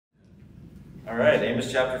All right, Amos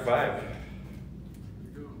chapter 5.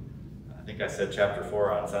 I think I said chapter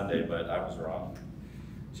 4 on Sunday, but I was wrong.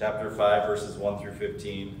 Chapter 5, verses 1 through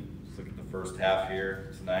 15. Let's look at the first half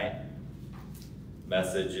here tonight.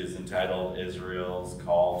 Message is entitled Israel's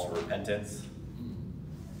Call to Repentance,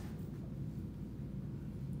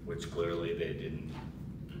 which clearly they didn't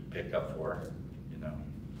pick up for,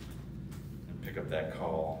 and pick up that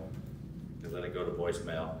call. They let it go to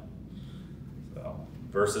voicemail. So,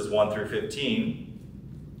 verses 1 through 15.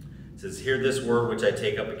 It says, "Hear this word which I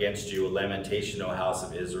take up against you, a lamentation, O house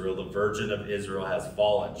of Israel. The virgin of Israel has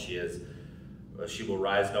fallen. She will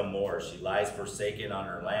rise no more. She lies forsaken on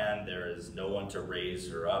her land. There is no one to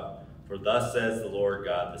raise her up. For thus says the Lord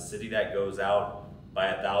God, the city that goes out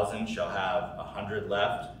by 1,000 shall have 100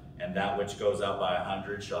 left, and that which goes out by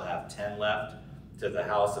 100 shall have 10 left. To the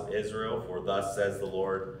house of Israel, for thus says the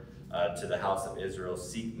Lord to the house of Israel,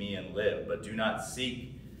 seek me and live, but do not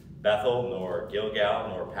seek Bethel, nor Gilgal,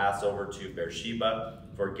 nor pass over to Beersheba,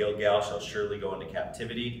 for Gilgal shall surely go into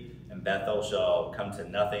captivity, and Bethel shall come to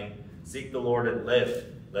nothing. Seek the Lord and live,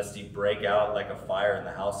 lest he break out like a fire in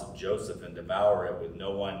the house of Joseph and devour it with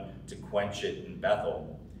no one to quench it in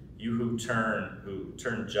Bethel. You who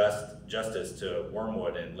turn justice to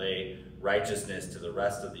wormwood and lay righteousness to the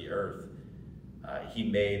rest of the earth. He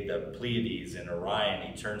made the Pleiades in Orion.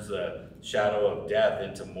 He turns the shadow of death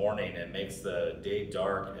into morning and makes the day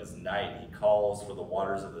dark as night. He calls for the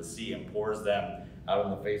waters of the sea and pours them out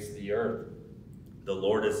on the face of the earth. The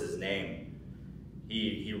Lord is his name.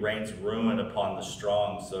 He rains ruin upon the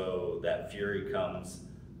strong, so that fury comes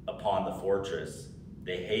upon the fortress.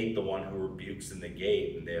 They hate the one who rebukes in the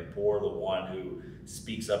gate, and they abhor the one who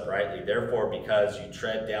speaks uprightly. Therefore, because you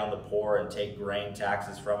tread down the poor and take grain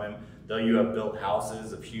taxes from him, though you have built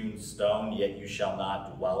houses of hewn stone, yet you shall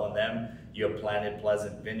not dwell in them. You have planted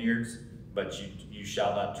pleasant vineyards, but you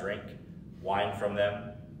shall not drink wine from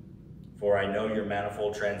them. For I know your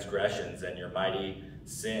manifold transgressions and your mighty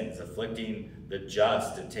sins, afflicting the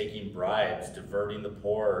just and taking bribes, diverting the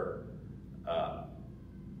poor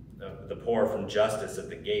from justice at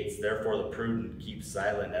the gates. Therefore the prudent keep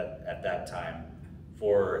silent at that time,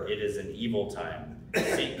 for it is an evil time.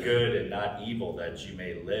 Seek good and not evil, that you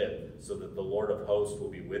may live, so that the Lord of hosts will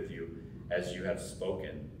be with you, as you have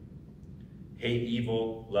spoken. Hate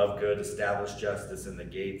evil, love good, establish justice in the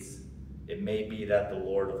gates. It may be that the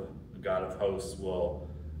Lord, the God of hosts, will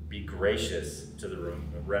be gracious to the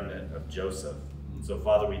remnant of Joseph." So,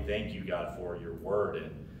 Father, we thank you, God, for your word,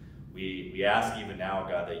 and we ask even now,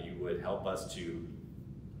 God, that you would help us to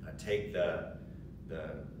take the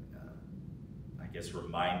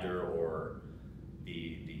reminder or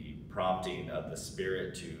the prompting of the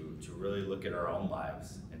Spirit to really look at our own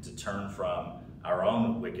lives and to turn from our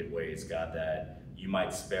own wicked ways, God, that you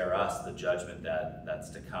might spare us the judgment that's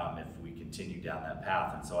to come if we continue down that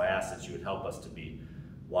path. And so I ask that you would help us to be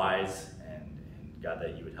wise, and God,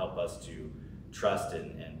 that you would help us to trust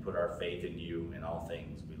and put our faith in you in all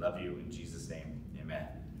things. We love you in Jesus' name, amen.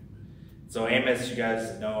 So Amos, you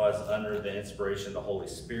guys know, us under the inspiration of the Holy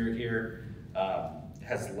Spirit here,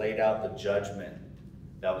 has laid out the judgment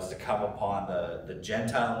that was to come upon the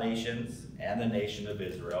Gentile nations and the nation of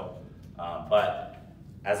Israel, but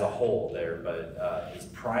as a whole there, but he's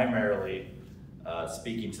primarily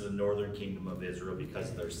speaking to the northern kingdom of Israel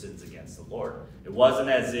because of their sins against the Lord. It wasn't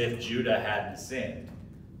as if Judah hadn't sinned.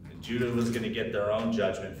 Judah was going to get their own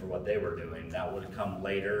judgment for what they were doing. That would have come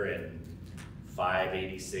later in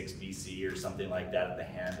 586 BC or something like that at the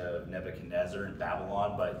hand of Nebuchadnezzar in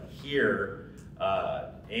Babylon. But here,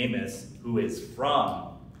 Amos, who is from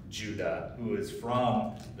Judah, who is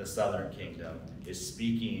from the southern kingdom, is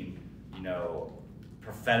speaking,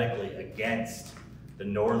 prophetically against the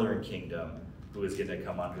northern kingdom, who is going to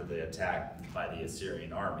come under the attack by the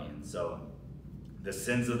Assyrian army. And so the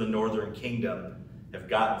sins of the northern kingdom have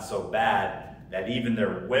gotten so bad that even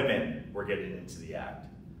their women were getting into the act,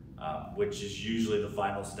 which is usually the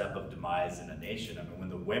final step of demise in a nation. I mean, when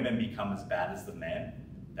the women become as bad as the men,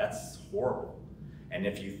 that's horrible. And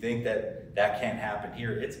if you think that can't happen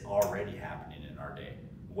here, it's already happening in our day.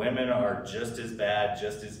 Women are just as bad,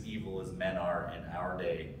 just as evil as men are in our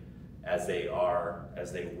day as they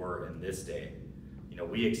were in this day.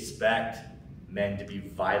 We expect men to be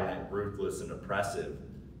violent, ruthless, and oppressive,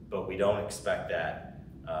 but we don't expect that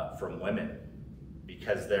from women,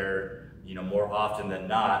 because they're, more often than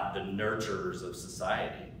not, the nurturers of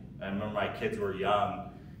society. I remember my kids were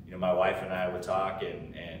young, my wife and I would talk,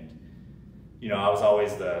 and I was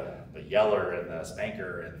always the yeller and the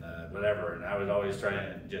spanker and the whatever, and I was always trying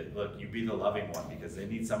to just, look, you be the loving one, because they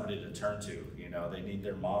need somebody to turn to, they need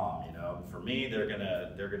their mom, For me, they're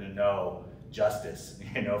gonna know justice.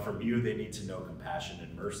 From you, they need to know compassion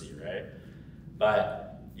and mercy, right? But,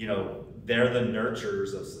 they're the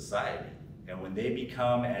nurturers of society. And when they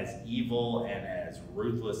become as evil and as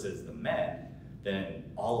ruthless as the men, then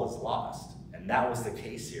all is lost. And that was the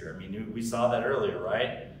case here. We saw that earlier,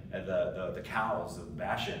 right? And the cows of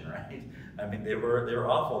Bashan, right? They were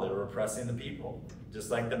awful. They were oppressing the people,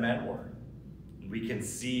 just like the men were. We can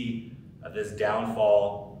see this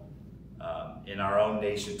downfall in our own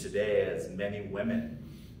nation today, as many women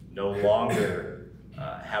no longer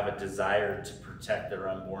have a desire to protect their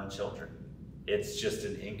unborn children. It's just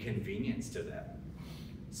an inconvenience to them.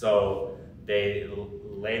 So they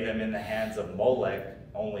lay them in the hands of Molech,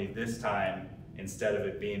 only this time, instead of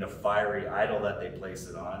it being a fiery idol that they place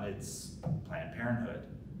it on, it's Planned Parenthood,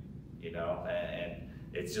 and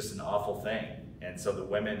it's just an awful thing. And so the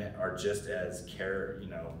women are just as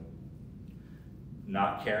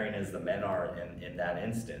not caring as the men are in that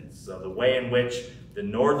instance. So the way in which the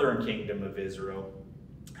northern kingdom of Israel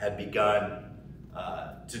had begun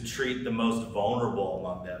to treat the most vulnerable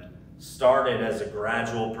among them started as a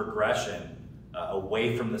gradual progression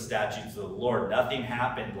away from the statutes of the Lord. Nothing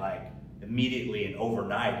happened like immediately and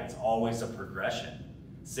overnight. It's always a progression.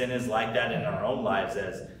 Sin is like that in our own lives,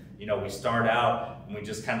 as we start out and we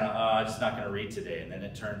just kind of, I'm just not going to read today. And then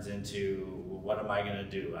it turns into, well, what am I going to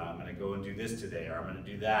do? I'm going to go and do this today, or I'm going to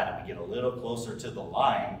do that. And we get a little closer to the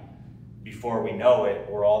line. Before we know it,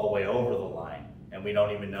 we're all the way over the line. And we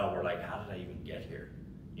don't even know. We're like, how did I even get here?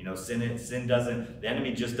 Sin doesn't, the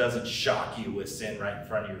enemy just doesn't shock you with sin right in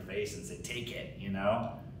front of your face and say, take it,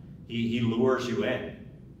 He lures you in.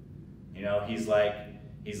 He's like,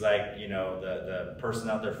 the person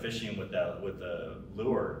out there fishing with the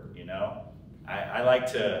lure, I like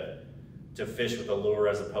to fish with a lure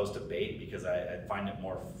as opposed to bait, because I find it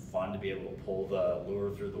more fun to be able to pull the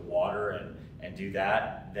lure through the water and do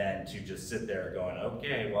that than to just sit there going,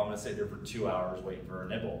 okay, well, I'm going to sit there for 2 hours waiting for a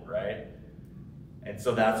nibble, right? And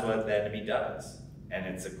so that's what the enemy does. And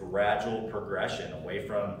it's a gradual progression away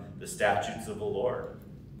from the statutes of the Lord,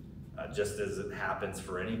 just as it happens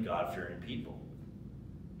for any God-fearing people.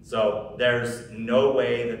 So there's no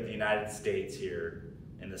way that the United States here,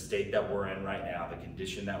 in the state that we're in right now, the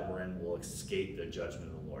condition that we're in, will escape the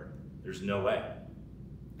judgment of the Lord. There's no way.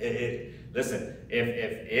 Listen,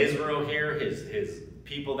 if Israel here, his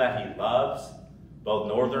people that he loves, both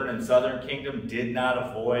northern and southern kingdom, did not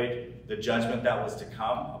avoid the judgment that was to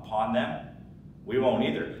come upon them, we won't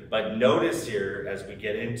either. But notice here, as we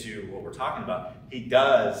get into what we're talking about, he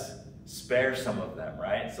does spare some of them,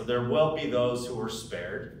 right? So there will be those who are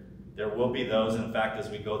spared. There will be those, in fact, as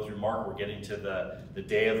we go through Mark, we're getting to the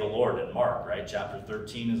day of the Lord in Mark, right? Chapter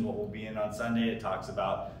 13 is what we'll be in on Sunday. It talks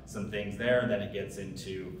about some things there, and then it gets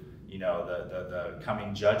into, the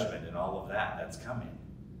coming judgment and all of that that's coming.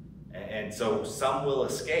 And so some will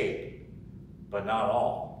escape, but not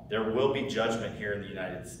all. There will be judgment here in the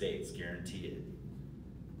United States, guaranteed.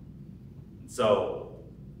 So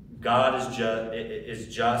God is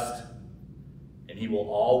just, and he will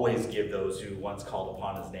always give those who once called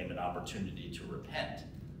upon his name an opportunity to repent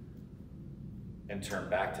and turn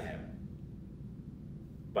back to him.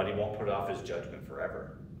 But he won't put off his judgment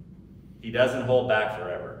forever. He doesn't hold back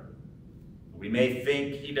forever. We may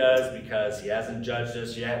think he does because he hasn't judged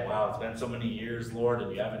us yet. Wow, it's been so many years, Lord,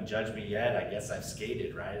 and you haven't judged me yet. I guess I've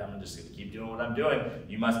skated, right? I'm just going to keep doing what I'm doing.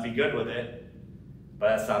 You must be good with it.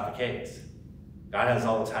 But that's not the case. God has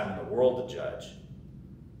all the time in the world to judge.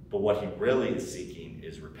 But what he really is seeking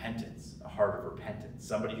is repentance, a heart of repentance.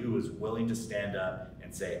 Somebody who is willing to stand up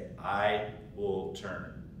and say, I will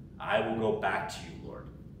turn. I will go back to you, Lord.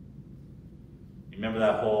 You remember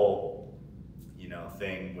that whole,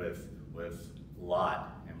 thing with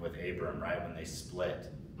Lot and with Abram, right? When they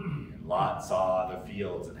split. And Lot saw the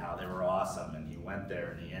fields and how they were awesome. And he went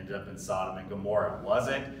there and he ended up in Sodom and Gomorrah.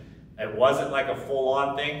 It wasn't like a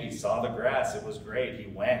full-on thing. He saw the grass. It was great. He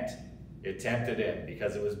went. It tempted him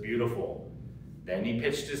because it was beautiful. Then he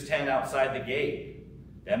pitched his tent outside the gate.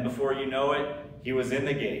 Then before you know it, he was in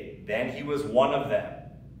the gate. Then he was one of them,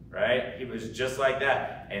 right? He was just like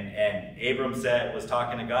that. And Abram was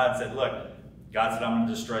talking to God, said, look, God said, I'm going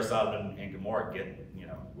to destroy Sodom and Gomorrah.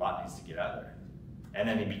 Lot needs to get out of there. And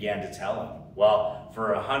then he began to tell him, well,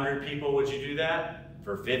 for 100 people, would you do that?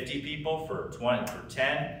 For 50 people? For 20? For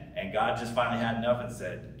 10? And God just finally had enough and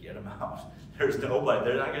said, get them out. There's nobody.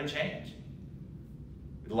 They're not going to change.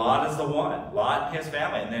 Lot is the one. Lot and his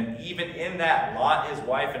family. And then even in that, Lot, his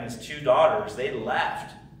wife, and his 2 daughters, they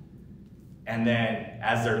left. And then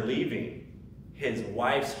as they're leaving, his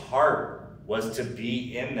wife's heart was to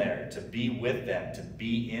be in there, to be with them, to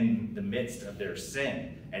be in the midst of their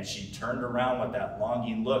sin. and she turned around with that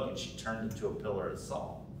longing look, and she turned into a pillar of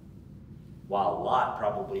salt. While Lot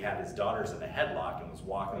probably had his daughters in a headlock and was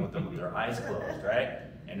walking with them with their eyes closed, right?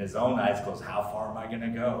 And his own eyes closed. How far am I going to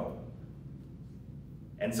go?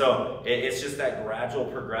 And so it's just that gradual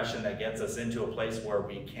progression that gets us into a place where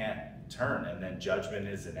we can't turn, and then judgment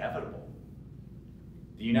is inevitable.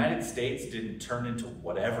 The United States didn't turn into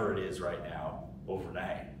whatever it is right now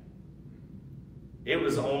overnight. It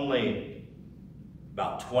was only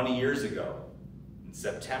about 20 years ago, in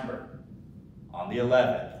September, on the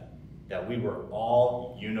 11th, that we were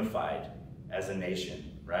all unified as a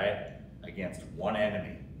nation, right? Against one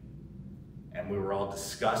enemy. And we were all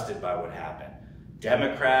disgusted by what happened.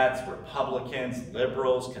 Democrats, Republicans,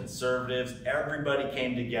 liberals, conservatives, everybody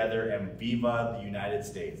came together and viva the United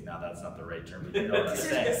States. Now that's not the right term, but you know what I'm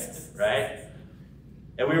saying, right?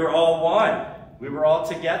 And we were all one. We were all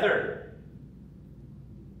together.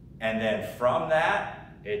 And then from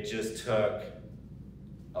that, it just took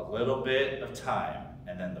a little bit of time,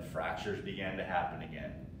 and then the fractures began to happen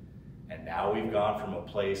again. And now we've gone from a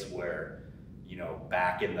place where, you know,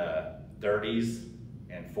 back in the 30s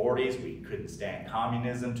and 40s, we couldn't stand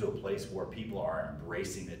communism, to a place where people are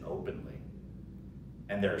embracing it openly.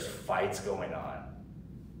 And there's fights going on,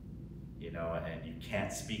 you know, and you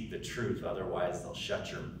can't speak the truth, otherwise they'll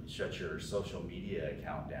shut your social media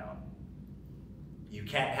account down. You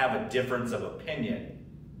can't have a difference of opinion,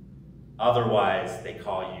 otherwise they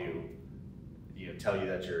call you, tell you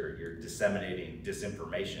that you're disseminating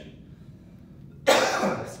disinformation.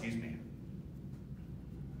 Excuse me.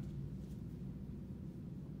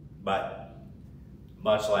 But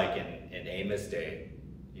much like in Amos' day,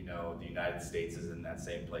 you know, the United States is in that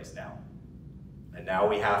same place now. And now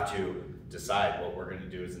we have to decide what we're going to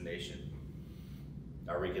do as a nation.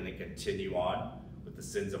 Are we going to continue on with the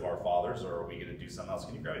sins of our fathers, or are we going to do something else?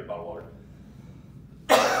 Can you grab me a bottle of water?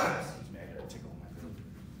 Excuse me, I got a tickle in my throat.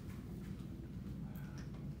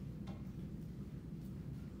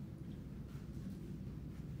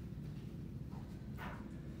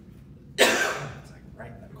 It's like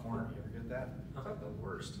right in the corner. You ever get that? It's like the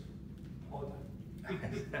worst. All the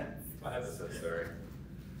time. I'm so sorry.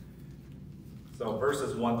 So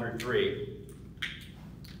verses 1 through 3.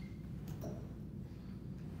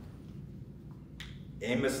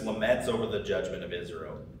 Amos laments over the judgment of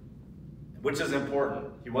Israel, which is important.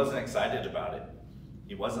 He wasn't excited about it.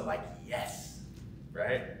 He wasn't like, yes,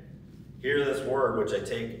 right? Hear this word which I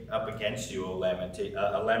take up against you, a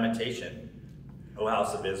lamentation, O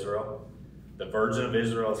house of Israel. The virgin of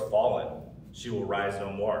Israel has fallen. She will rise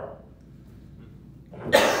no more.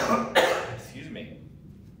 Excuse me.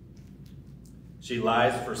 She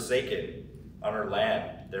lies forsaken on her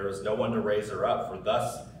land. There is no one to raise her up. For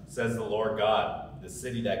thus says the Lord God, the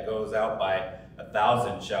city that goes out by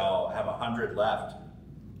 1,000 shall have 100 left,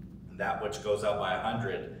 and that which goes out by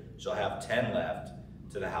 100 shall have 10 left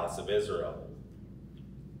to the house of Israel.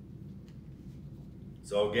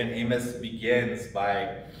 So again, Amos begins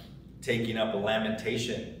by taking up a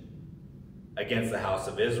lamentation against the house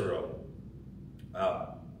of Israel.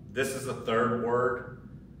 This is the third word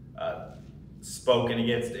spoken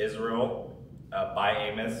against Israel by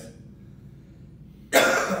Amos.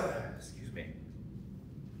 Excuse me.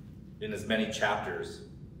 In as many chapters,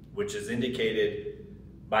 which is indicated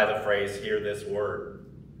by the phrase, hear this word,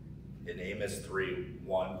 in Amos 3,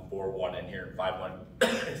 1, 4, 1, and here in 5, 1.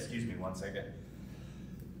 Excuse me, 1 second.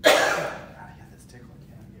 I got this tickle, I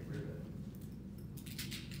can't get rid of it.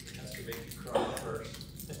 It has to make you cry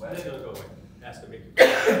first. What? Then it'll go away. It has to make you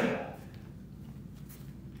cry.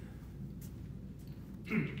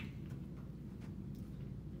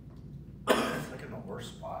 It's like in the worst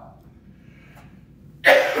spot. I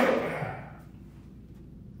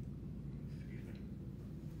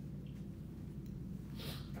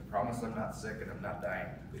promise I'm not sick and I'm not dying.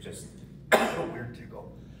 It's just a weird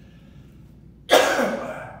tickle. Gosh,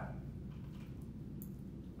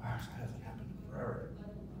 that hasn't happened in forever.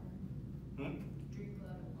 Drink a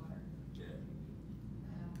lot of water. Yeah.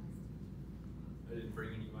 I didn't bring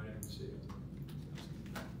any vitamin C.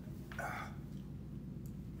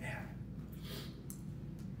 Man.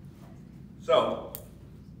 So,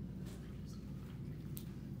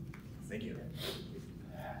 thank you.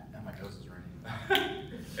 Now my nose is running.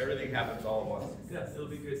 Everything happens all at once. Yeah, it'll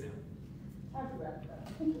be good now.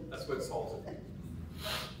 That's what solves it.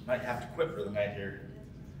 Might have to quit for the night here.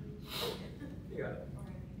 You got it.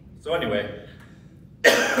 So anyway,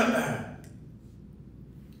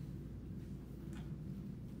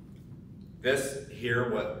 this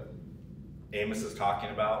here, what Amos is talking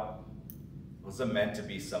about, wasn't meant to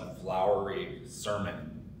be some flowery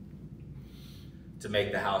sermon to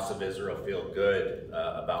make the house of Israel feel good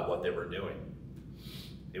about what they were doing.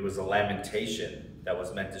 It was a lamentation that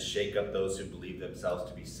was meant to shake up those who believed themselves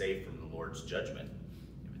to be safe from the Lord's judgment.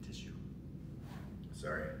 Give a tissue.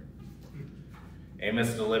 Sorry.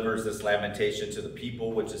 Amos delivers this lamentation to the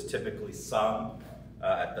people, which is typically sung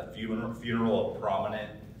at the funeral of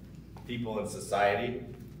prominent people in society,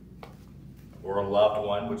 or a loved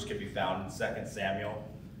one, which can be found in 2 Samuel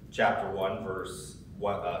chapter 1, verse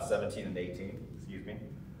 17 and 18. Excuse me.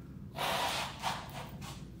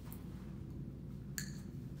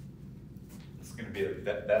 This is going to be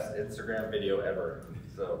the best Instagram video ever,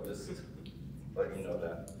 so just let you know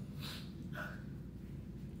that.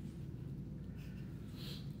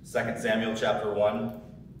 2 Samuel chapter 1,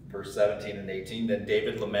 verse 17 and 18. Then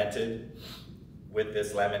David lamented with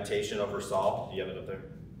this lamentation over Saul. Do you have it up there?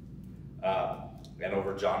 And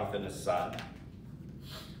over Jonathan his son.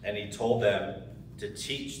 And he told them to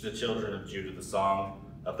teach the children of Judah the song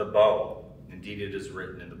of the bow. Indeed, it is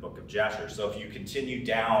written in the book of Jasher. So if you continue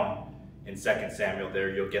down in 2 Samuel there,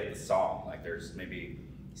 you'll get the song. Like there's maybe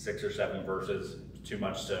 6 or 7 verses. Too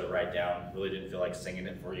much to write down. Really didn't feel like singing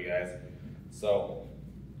it for you guys. So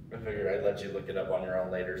I figured I'd let you look it up on your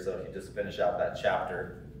own later. So if you just finish out that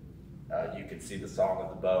chapter, you can see the song of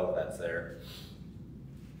the bow that's there.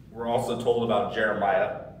 We're also told about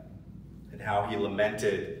Jeremiah and how he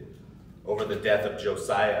lamented over the death of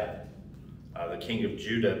Josiah, the king of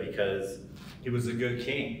Judah, because he was a good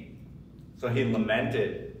king. So he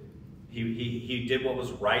lamented. He did what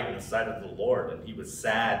was right in the sight of the Lord, and he was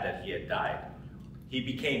sad that he had died. He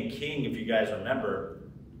became king, if you guys remember,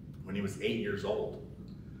 when he was 8 years old.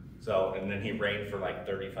 So, and then he reigned for like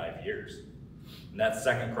 35 years. And that's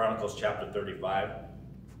 2 Chronicles chapter 35,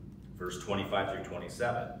 verse 25 through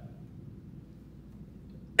 27.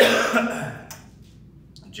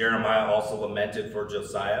 Jeremiah also lamented for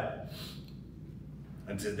Josiah.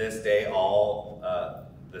 And to this day, all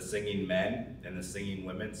the singing men and the singing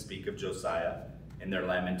women speak of Josiah in their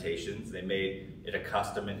lamentations. They made it a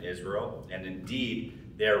custom in Israel. And indeed,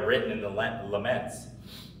 they are written in the laments.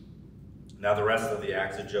 Now the rest of the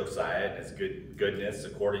acts of Josiah and his goodness,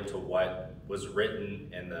 according to what was written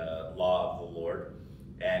in the law of the Lord,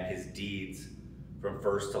 and his deeds from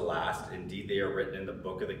first to last, indeed they are written in the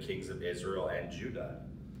book of the kings of Israel and Judah.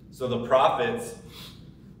 So the prophets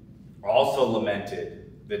also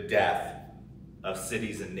lamented the death of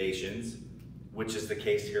cities and nations, which is the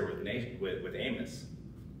case here with Amos,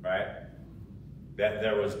 right? That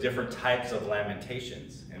there was different types of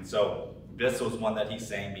lamentations. And so this was one that he's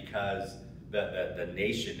saying because the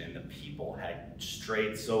nation and the people had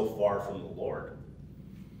strayed so far from the Lord.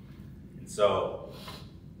 And so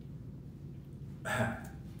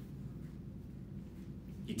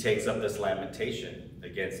he takes up this lamentation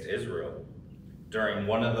against Israel during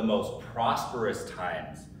one of the most prosperous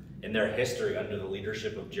times in their history under the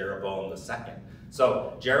leadership of Jeroboam II.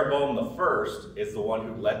 So Jeroboam I is the one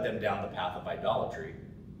who led them down the path of idolatry.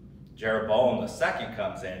 Jeroboam II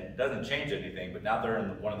comes in, doesn't change anything, but now they're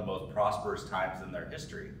in one of the most prosperous times in their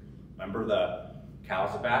history. Remember the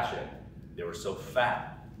cows of Bashan? They were so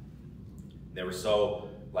fat. They were so,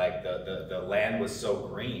 like, the land was so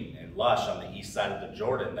green and lush on the east side of the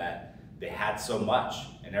Jordan that they had so much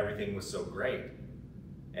and everything was so great.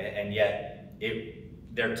 And yet,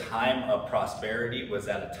 their time of prosperity was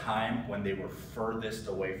at a time when they were furthest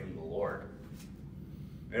away from the Lord.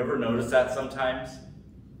 You ever notice that sometimes?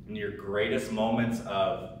 In your greatest moments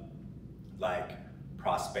of like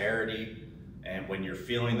prosperity and when you're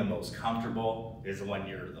feeling the most comfortable is when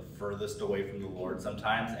you're the furthest away from the Lord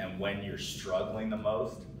sometimes, and when you're struggling the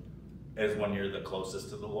most is when you're the closest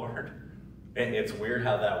to the Lord. It's weird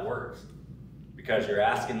how that works, because you're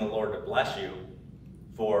asking the Lord to bless you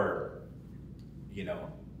for, you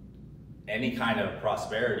know, any kind of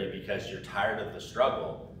prosperity because you're tired of the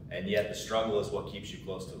struggle, and yet the struggle is what keeps you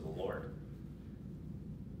close to the Lord.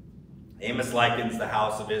 Amos likens the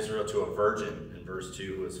house of Israel to a virgin in verse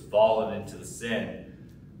 2 who has fallen into the sin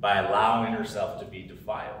by allowing herself to be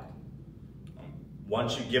defiled.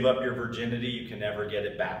 Once you give up your virginity, you can never get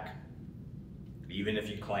it back. Even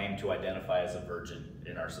if you claim to identify as a virgin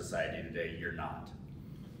in our society today, you're not.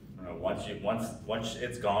 Once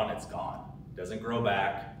it's gone, it's gone. It doesn't grow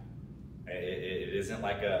back. It isn't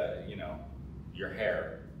like your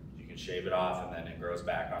hair. You can shave it off and then it grows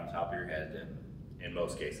back on top of your head in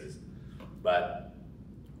most cases. But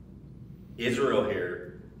Israel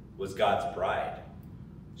here was God's bride.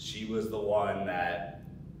 She was the one that,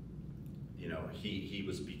 he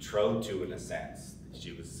was betrothed to, in a sense.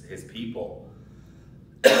 She was his people.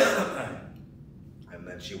 And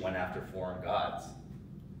then she went after foreign gods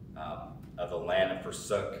of the land and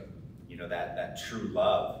forsook, that true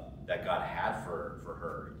love that God had for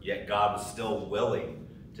her. Yet God was still willing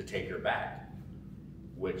to take her back,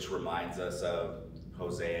 which reminds us of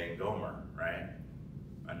Hosea and Gomer, right?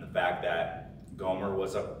 And the fact that Gomer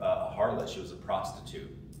was a harlot, she was a prostitute,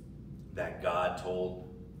 that God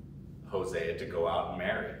told Hosea to go out and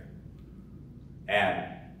marry. And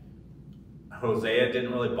Hosea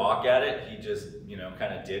didn't really balk at it. He just,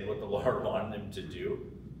 kind of did what the Lord wanted him to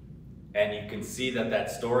do. And you can see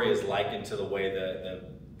that story is likened to the way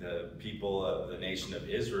the people of the nation of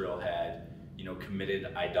Israel had,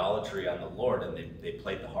 committed idolatry on the Lord, and they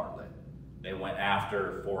played the harlot. They went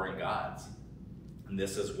after foreign gods. And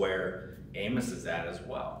this is where Amos is at as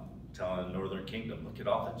well, telling the northern kingdom, look at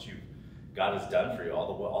all that God has done for you,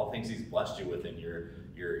 all the things he's blessed you with, and you're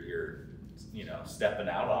stepping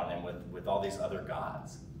out on him with all these other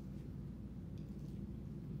gods.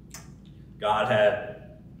 God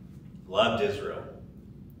had loved Israel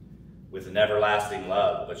with an everlasting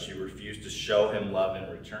love, but she refused to show him love in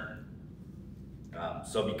return.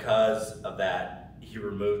 So because of that, he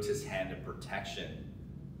removed his hand of protection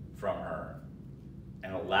from her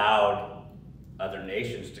and allowed other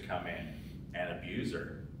nations to come in and abuse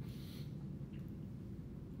her.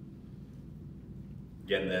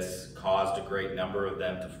 Again, this caused a great number of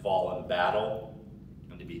them to fall in battle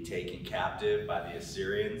and to be taken captive by the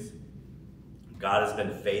Assyrians. God has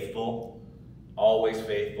been faithful, always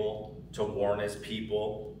faithful, to warn his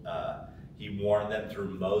people. He warned them through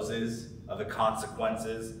Moses of the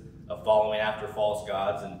consequences of following after false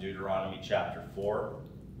gods in Deuteronomy chapter 4,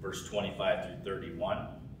 verse 25 through 31.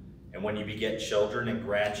 And when you beget children and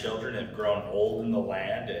grandchildren and have grown old in the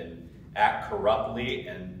land and act corruptly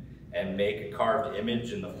and make a carved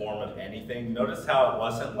image in the form of anything, notice how it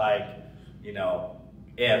wasn't like,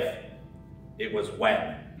 if, it was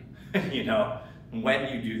when,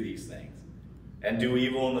 when you do these things. And do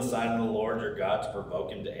evil in the sight of the Lord your God to provoke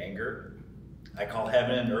him to anger. I call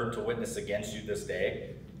heaven and earth to witness against you this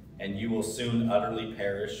day, and you will soon utterly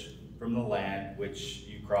perish from the land which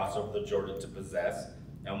you cross over the Jordan to possess,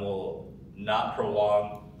 and will not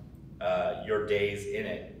prolong your days in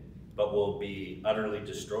it, but will be utterly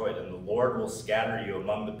destroyed. And the Lord will scatter you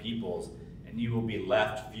among the peoples, and you will be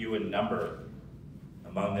left few in number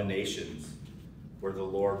among the nations, where the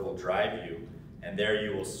Lord will drive you. And there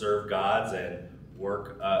you will serve gods and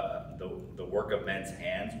work the work of men's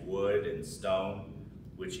hands, wood and stone,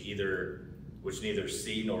 which neither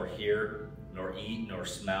see nor hear, nor eat nor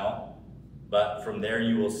smell. But from there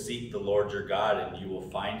you will seek the Lord your God, and you will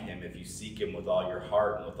find him if you seek him with all your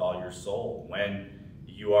heart and with all your soul. When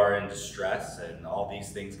you are in distress and all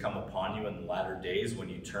these things come upon you in the latter days, when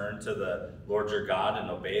you turn to the Lord your God and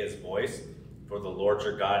obey his voice, for the Lord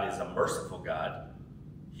your God is a merciful God.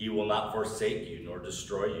 He will not forsake you, nor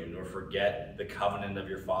destroy you, nor forget the covenant of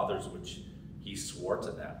your fathers, which he swore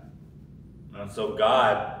to them. And so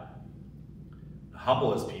God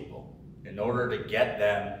humbled his people in order to get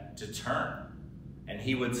them to turn. And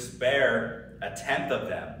he would spare 1/10 of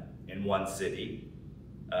them in one city.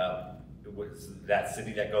 It was that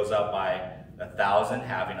city that goes out by 1,000,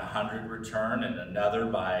 having 100 return, and another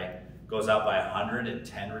goes out by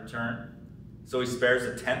 110 return. So he spares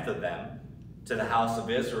 1/10 of them to the house of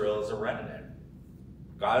Israel as a remnant.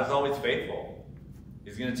 God is always faithful.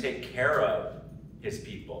 He's going to take care of his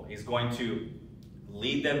people. He's going to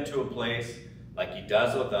lead them to a place like he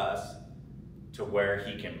does with us, to where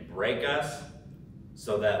he can break us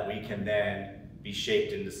so that we can then be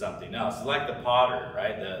shaped into something else. It's like the potter,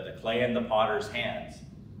 right? The clay in the potter's hands.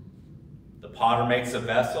 The potter makes a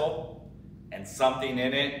vessel, and something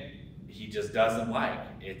in it he just doesn't like.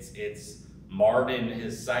 It's marred in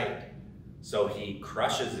his sight. So he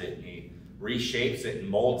crushes it, and he reshapes it and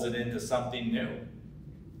molds it into something new.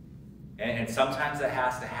 And sometimes that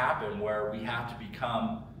has to happen, where we have to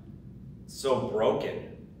become so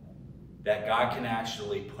broken that God can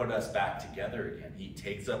actually put us back together again. He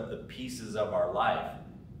takes up the pieces of our life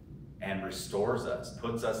and restores us,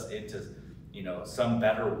 puts us into, some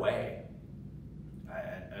better way.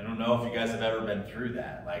 I don't know if you guys have ever been through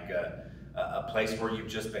that, like a place where you've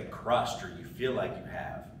just been crushed, or you feel like you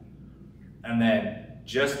have. And then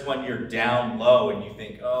just when you're down low and you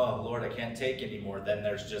think, oh, Lord, I can't take anymore, then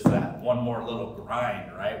there's just that one more little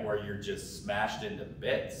grind, right, where you're just smashed into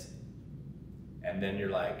bits. And then you're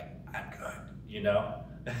like, I'm good,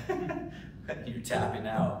 You're tapping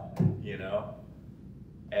out,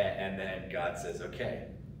 And then God says, okay,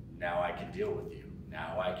 now I can deal with you.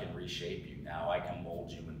 Now I can reshape you. Now I can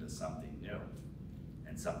mold you into something new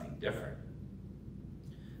and something different.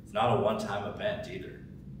 It's not a one-time event either.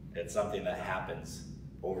 It's something that happens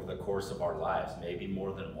over the course of our lives, maybe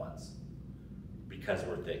more than once. because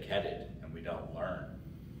we're thick-headed and we don't learn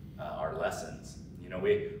our lessons. You know,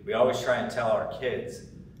 we always try and tell our kids,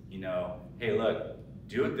 you know, hey, look,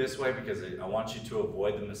 do it this way because I want you to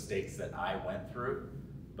avoid the mistakes that I went through.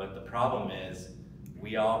 But the problem is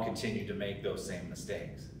we all continue to make those same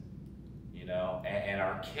mistakes, you know, and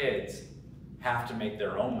our kids have to make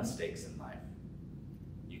their own mistakes in life.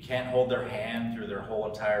 You can't hold their hand through their whole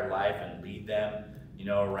entire life and lead them, you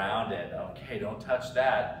know, around and, okay, don't touch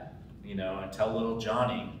that, you know, and tell little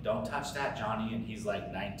Johnny, don't touch that, Johnny, and he's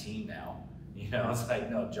like 19 now. You know, it's like,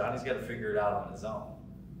 no, Johnny's got to figure it out on his own.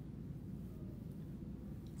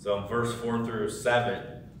 So in verse 4 through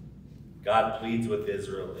 7, God pleads with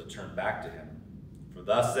Israel to turn back to him. For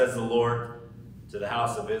thus says the Lord to the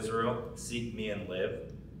house of Israel, seek me and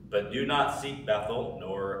live. But do not seek Bethel,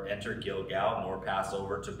 nor enter Gilgal, nor pass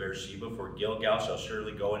over to Beersheba, for Gilgal shall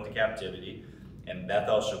surely go into captivity, and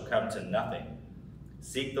Bethel shall come to nothing.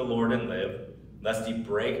 Seek the Lord and live, lest he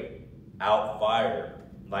break out fire,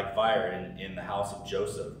 like fire in the house of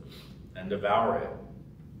Joseph, and devour it,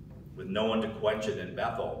 with no one to quench it in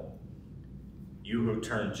Bethel. You who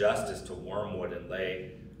turn justice to wormwood and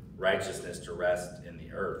lay righteousness to rest in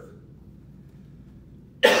the earth.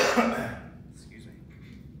 Excuse me.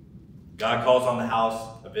 God calls on the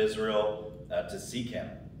house of Israel to seek him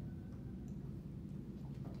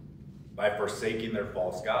by forsaking their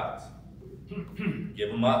false gods. Give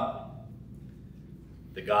them up.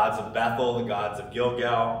 The gods of Bethel, the gods of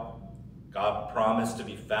Gilgal, God promised to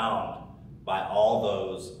be found by all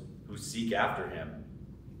those who seek after him.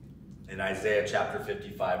 In Isaiah chapter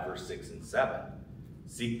 55, verse 6 and 7.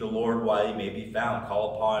 Seek the Lord while he may be found.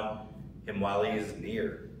 Call upon him while he is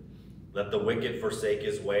near. Let the wicked forsake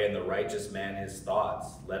his way and the righteous man his thoughts.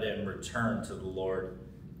 Let him return to the Lord,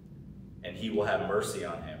 and he will have mercy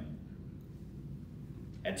on him.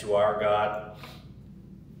 And to our God,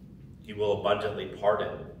 he will abundantly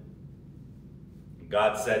pardon.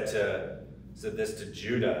 God said this to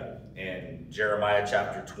Judah in Jeremiah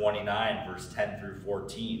chapter 29, verse 10 through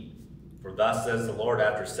 14. For thus says the Lord,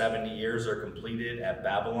 after 70 years are completed at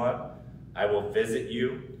Babylon, I will visit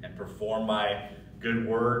you and perform my good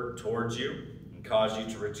word towards you and cause you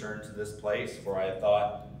to return to this place. For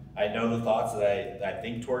I know the thoughts that I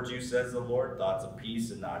think towards you, says the Lord, thoughts of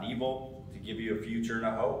peace and not evil, to give you a future and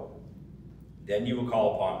a hope. Then you will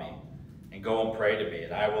call upon me and go and pray to me,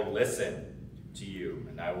 and I will listen to you,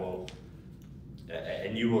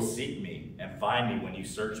 and you will seek me and find me when you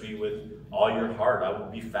search me with all your heart. I will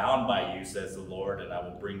be found by you, says the Lord, and I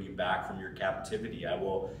will bring you back from your captivity. I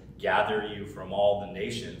will gather you from all the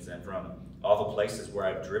nations and from all the places where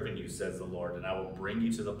I've driven you, says the Lord, and I will bring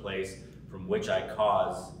you to the place from which I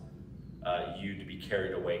caused you to be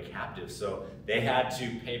carried away captive. So they had to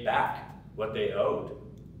pay back what they owed.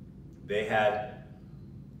 They had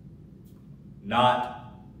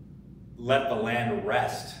not let the land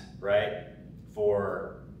rest, right,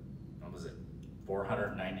 for, what was it,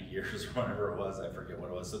 490 years or whatever it was, I forget what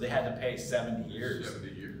it was. So they had to pay 70 years,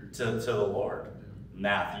 to the Lord.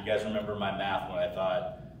 Math, you guys remember my math when I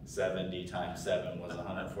thought 70 times 7 was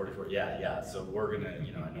 144? Yeah, so we're gonna,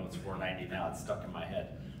 I know it's 490 now, it's stuck in my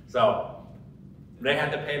head. So they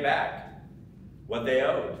had to pay back what they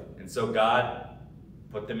owed. And so God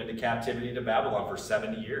put them into captivity to Babylon for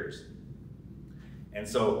 70 years. And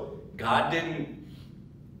so God didn't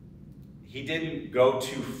go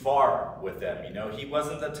too far with them. He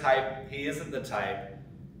isn't the type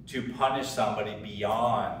to punish somebody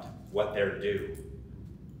beyond what they're due.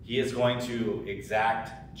 He is going to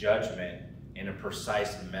exact judgment in a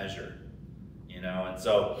precise measure, and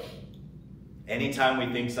so anytime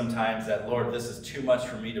we think sometimes that, Lord, this is too much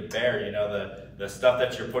for me to bear, the stuff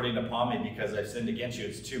that you're putting upon me because I've sinned against you,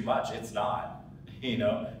 it's too much. It's not. I'm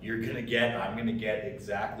going to get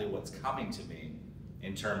exactly what's coming to me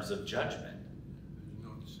in terms of judgment. There's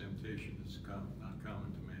no temptation that's not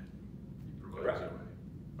common to man. He provides that way.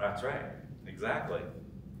 That's right. Exactly.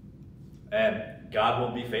 And God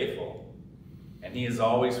will be faithful. And he is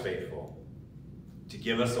always faithful to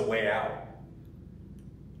give us a way out.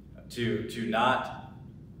 To not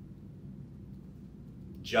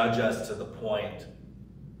judge us to the point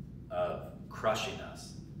of crushing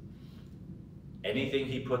us. Anything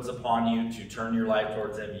he puts upon you to turn your life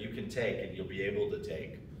towards him, you can take, and you'll be able to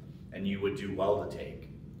take, and you would do well to take.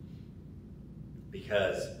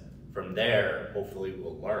 Because from there, hopefully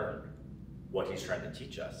we'll learn what he's trying to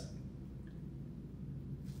teach us.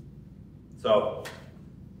 So,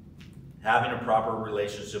 having a proper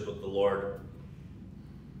relationship with the Lord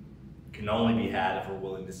can only be had if we're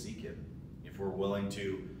willing to seek him, if we're willing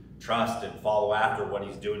to trust and follow after what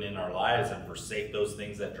he's doing in our lives and forsake those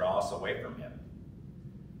things that draw us away from him.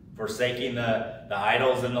 Forsaking the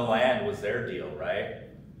idols in the land was their deal, right?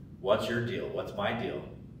 What's your deal? What's my deal?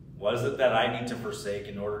 What is it that I need to forsake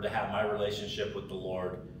in order to have my relationship with the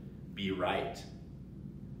Lord be right?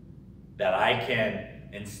 That I can,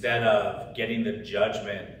 instead of getting the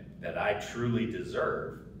judgment that I truly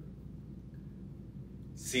deserve,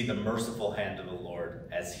 see the merciful hand of the Lord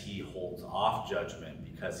as he holds off judgment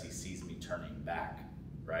because he sees me turning back,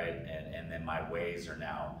 right? And then my ways are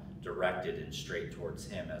now directed and straight towards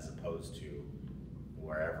him as opposed to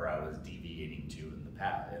wherever I was deviating to in the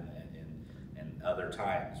past and other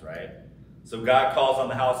times, right? So God calls on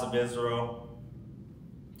the house of Israel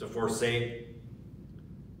to forsake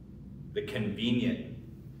the convenient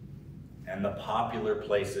and the popular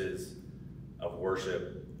places of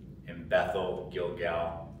worship in Bethel,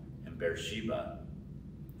 Gilgal, and Beersheba,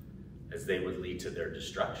 as they would lead to their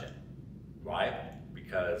destruction. Why?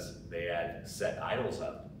 Because they had set idols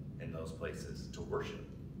up in those places to worship.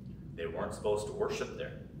 They weren't supposed to worship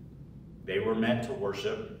there. They were meant to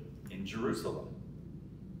worship in Jerusalem.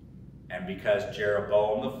 And because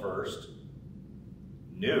Jeroboam the first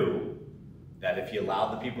knew that if he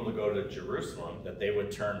allowed the people to go to Jerusalem, that they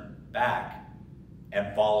would turn back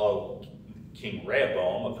and follow King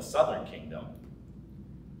Rehoboam of the southern kingdom,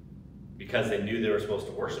 because they knew they were supposed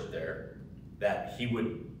to worship there, that he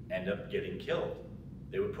would end up getting killed.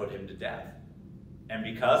 They would put him to death. And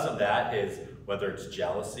because of that, whether it's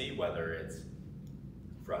jealousy, whether it's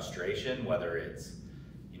frustration, whether it's,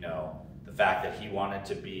 the fact that he wanted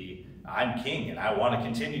to be, I'm king and I want to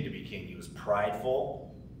continue to be king. He was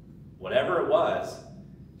prideful. Whatever it was,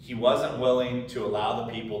 he wasn't willing to allow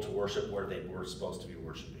the people to worship where they were supposed to be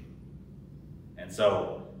worshiping. And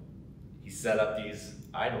so he set up these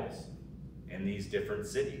idols in these different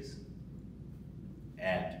cities.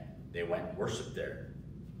 And they went and worshiped there.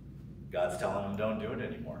 God's telling them, don't do it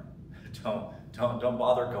anymore. Don't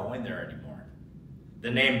bother going there anymore. The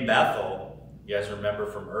name Bethel, you guys remember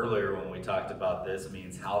from earlier when we talked about this,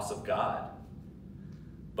 means house of God.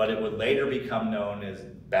 But it would later become known as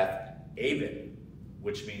Beth Aven,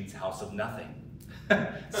 which means house of nothing.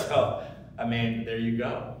 So, there you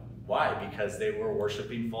go. Why? Because they were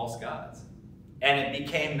worshiping false gods. And it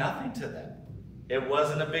became nothing to them. It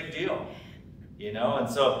wasn't a big deal. And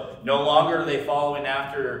so no longer are they following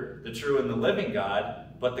after the true and the living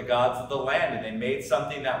God, but the gods of the land. And they made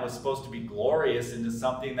something that was supposed to be glorious into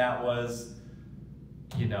something that was,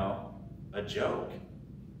 a joke.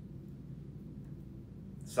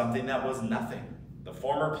 Something that was nothing. The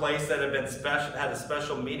former place that had had a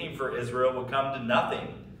special meaning for Israel would come to nothing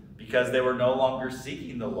because they were no longer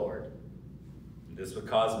seeking the Lord. This would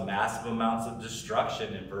cause massive amounts of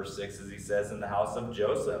destruction in verse 6, as he says, in the house of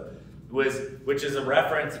Joseph, which is a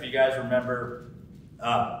reference, if you guys remember,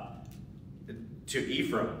 to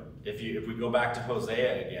Ephraim. If we go back to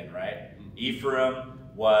Hosea again, right? Ephraim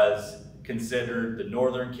was considered the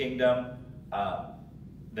northern kingdom.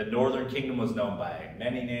 The northern kingdom was known by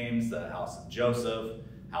many names: the house of Joseph,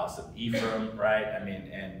 house of Ephraim, right?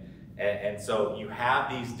 And so you have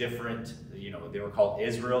these different, they were called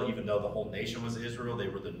Israel, even though the whole nation was Israel. They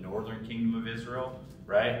were the northern kingdom of Israel,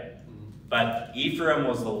 right? But Ephraim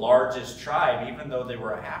was the largest tribe, even though they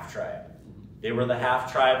were a half tribe. They were the half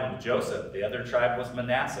tribe of Joseph. The other tribe was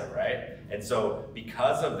Manasseh, right? And so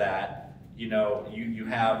because of that, you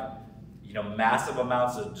have, massive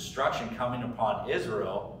amounts of destruction coming upon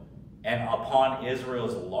Israel, and upon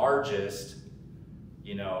Israel's largest,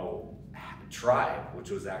 tribe, which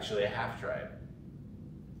was actually a half tribe.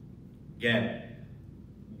 Again,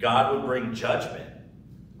 God would bring judgment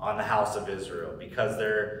on the house of Israel because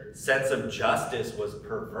their sense of justice was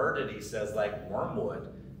perverted, he says, like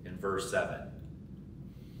wormwood in verse 7.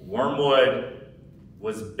 Wormwood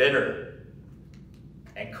was bitter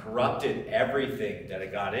and corrupted everything that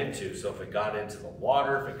it got into. So if it got into the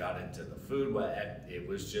water, if it got into the food, it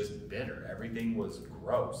was just bitter. Everything was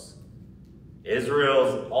gross.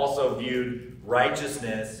 Israel also viewed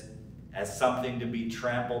righteousness as something to be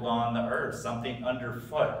trampled on the earth, something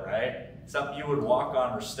underfoot, right? Something you would walk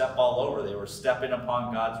on or step all over. They were stepping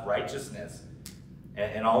upon God's righteousness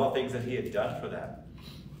and all the things that he had done for them.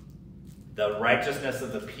 The righteousness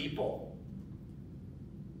of the people.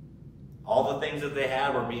 All the things that they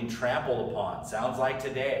had were being trampled upon. Sounds like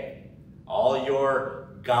today. All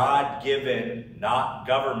your God-given, not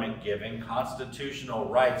government-given, constitutional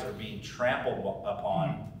rights are being trampled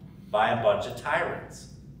upon by a bunch of tyrants.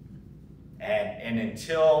 And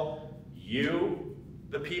until you,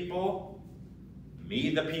 the people,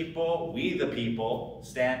 me, the people, we, the people,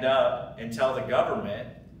 stand up and tell the government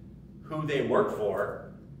who they work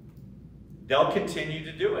for, they'll continue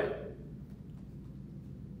to do it.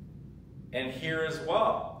 And here as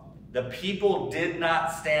well, The people did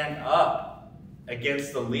not stand up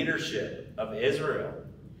against the leadership of Israel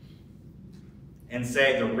and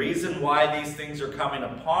say, the reason why these things are coming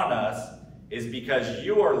upon us is because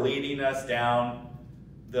you are leading us down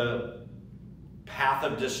the path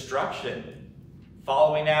of destruction,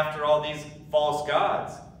 following after all these false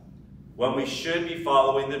gods, when we should be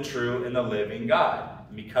following the true and the living God.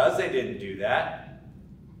 And because they didn't do that,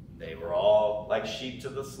 they were all like sheep to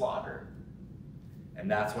the slaughter.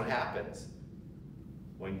 And that's what happens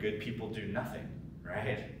when good people do nothing,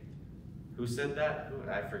 right? Who said that?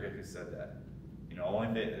 I forget who said that. You know,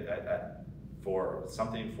 only for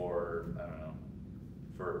something, for, I don't know,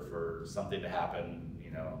 for something to happen,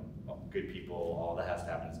 you know, good people, all that has to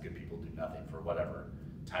happen is good people do nothing, for whatever,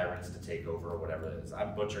 tyrants to take over or whatever it is.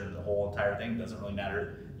 I'm butchering the whole entire thing, doesn't really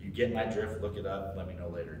matter. You get my drift, look it up, let me know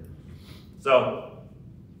later. So,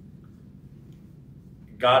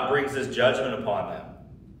 God brings his judgment upon them.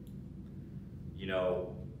 You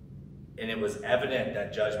know, and it was evident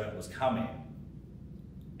that judgment was coming.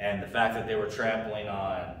 And the fact that they were trampling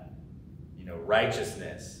on, you know,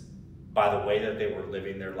 righteousness by the way that they were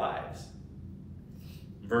living their lives.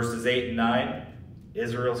 Verses 8 and 9,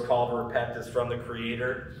 Israel's call to repent is from the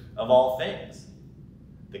Creator of all things.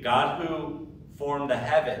 The God who formed the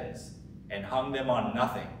heavens and hung them on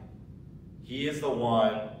nothing. He is the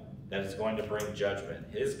one that is going to bring judgment.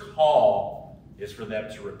 His call is for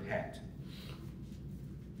them to repent.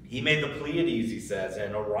 He made the Pleiades, he says,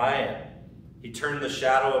 and Orion. He turned the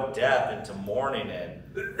shadow of death into morning and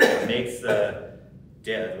makes the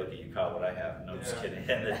dead, look at you caught what I have, no, just kidding,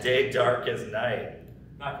 and the day dark as night.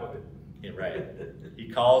 Not quoted. Yeah, right. He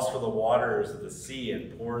calls for the waters of the sea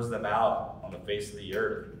and pours them out on the face of the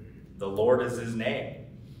earth. The Lord is his name.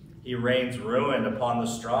 He rains ruin upon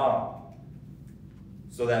the strong,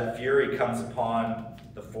 so that fury comes upon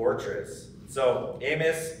the fortress. So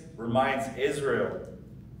Amos reminds Israel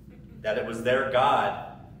that it was their God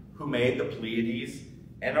who made the Pleiades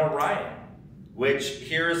and Orion, which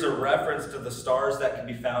here is a reference to the stars that can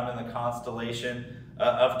be found in the constellation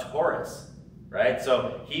of Taurus, right?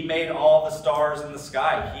 So he made all the stars in the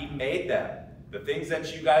sky. He made them. The things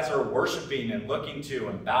that you guys are worshiping and looking to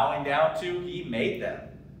and bowing down to, he made them.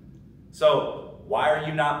 So why are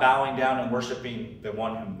you not bowing down and worshiping the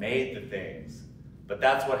one who made the things? But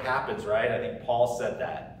that's what happens, right? I think Paul said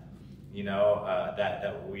that. You know,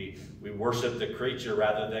 that we worship the creature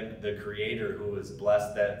rather than the Creator, who is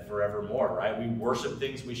blessed that forevermore, right? We worship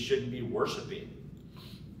things we shouldn't be worshiping.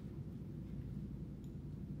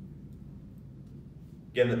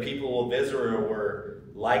 Again, the people of Israel were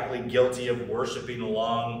likely guilty of worshiping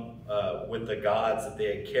along with the gods that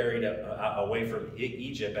they had carried away from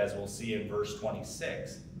Egypt, as we'll see in verse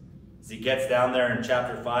 26. As he gets down there in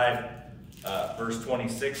chapter 5, verse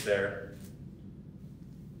 26 there,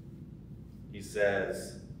 he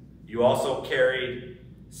says, you also carried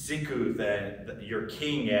Sikuth, and your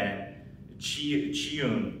king, and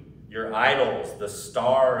Chiun, your idols, the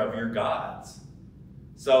star of your gods.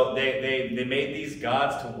 So they made these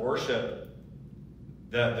gods to worship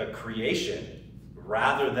the creation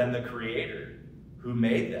rather than the Creator who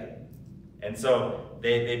made them. And so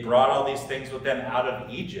they brought all these things with them out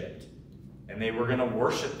of Egypt, and they were going to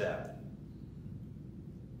worship them.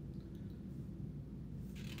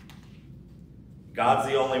 God's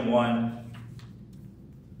the only one,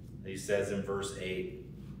 he says in verse 8,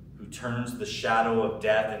 who turns the shadow of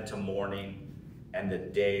death into morning and the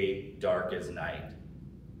day dark as night.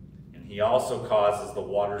 And he also causes the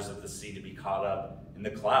waters of the sea to be caught up in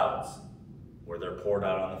the clouds, where they're poured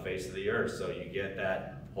out on the face of the earth. So you get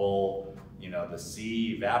that whole, you know, the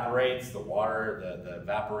sea evaporates, the water, the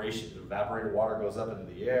evaporation, the evaporated water goes up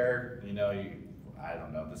into the air. You know, I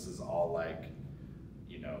don't know, this is all like,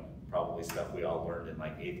 you know, probably stuff we all learned in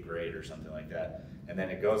like 8th grade or something like that. And then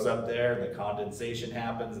it goes up there, and the condensation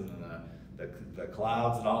happens, and then the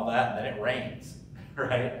clouds and all that, and then it rains,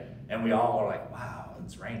 right? And we all are like, wow,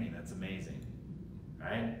 it's raining, that's amazing,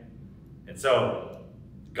 right? And so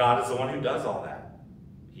God is the one who does all that.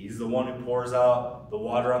 He's the one who pours out the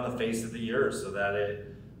water on the face of the earth so that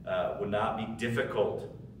it would not be difficult.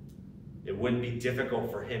 It wouldn't be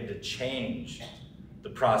difficult for him to change the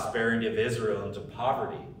prosperity of Israel into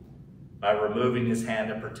poverty by removing his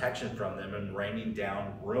hand of protection from them and raining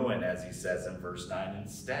down ruin, as he says in verse 9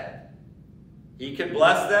 instead. He could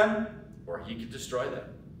bless them or he could destroy them.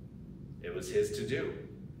 It was his to do.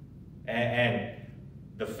 And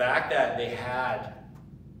the fact that they had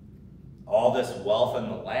all this wealth in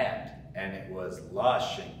the land, and it was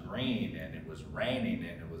lush and green, and it was raining,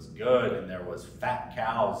 and it was good, and there was fat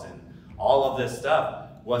cows, and all of this stuff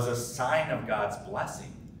was a sign of God's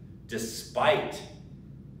blessing, despite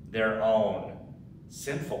their own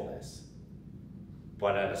sinfulness.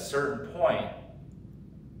 But at a certain point,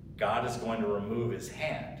 God is going to remove his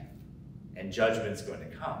hand and judgment's going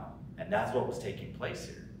to come. And that's what was taking place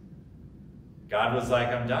here. God was like,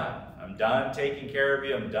 I'm done. I'm done taking care of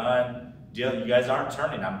you. I'm done dealing. You guys aren't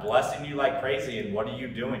turning. I'm blessing you like crazy. And what are you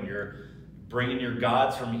doing? You're bringing your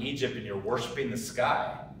gods from Egypt and you're worshiping the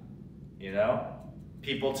sky. You know?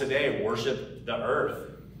 People today worship the earth.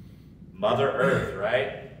 Mother Earth,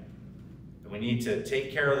 right? And we need to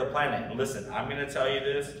take care of the planet. And listen, I'm going to tell you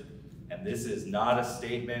this, and this is not a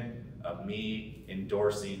statement of me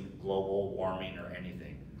endorsing global warming or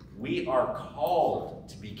anything. We are called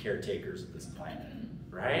to be caretakers of this planet,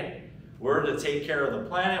 right? We're to take care of the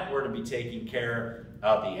planet. We're to be taking care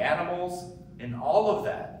of the animals and all of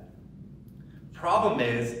that. Problem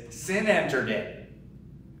is, sin entered in,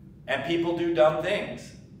 and people do dumb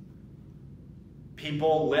things.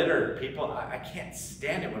 People litter. I can't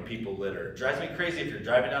stand it when people litter. It drives me crazy if you're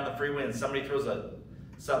driving down the freeway and somebody throws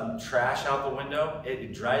some trash out the window.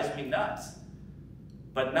 It drives me nuts.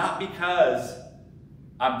 But not because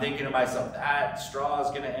I'm thinking to myself, that straw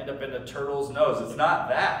is going to end up in a turtle's nose. It's not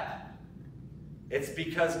that. It's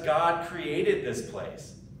because God created this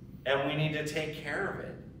place, and we need to take care of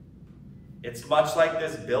it. It's much like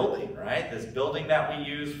this building, right? This building that we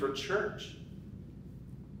use for church.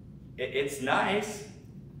 It's nice.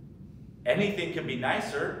 Anything could be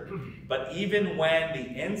nicer. But even when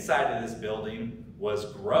the inside of this building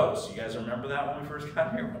was gross, you guys remember that when we first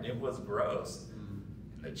got here? When it was gross.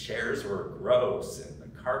 And the chairs were gross, and the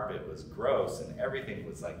carpet was gross, and everything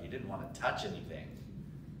was like you didn't want to touch anything.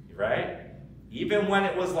 Right? Even when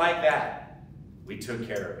it was like that, we took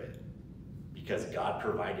care of it because God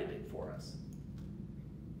provided it for us.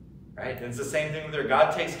 Right? And it's the same thing with her.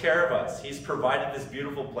 God takes care of us. He's provided this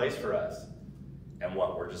beautiful place for us. And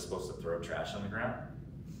what, we're just supposed to throw trash on the ground?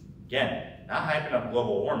 Again, not hyping up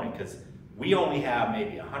global warming, because we only have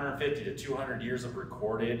maybe 150 to 200 years of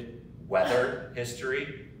recorded weather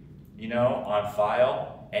history, you know, on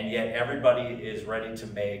file. And yet everybody is ready to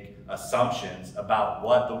make assumptions about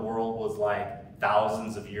what the world was like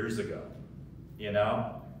thousands of years ago. You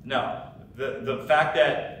know? No. The fact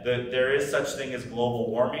that there is such thing as global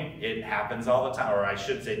warming, it happens all the time. Or I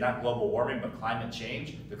should say not global warming, but climate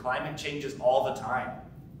change. The climate changes all the time.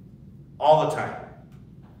 All the time.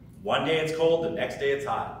 One day it's cold, the next day it's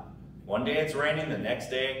hot. One day it's raining, the next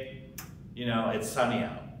day, you know, it's sunny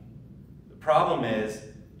out. The problem is,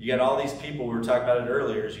 you got all these people, we were talking about it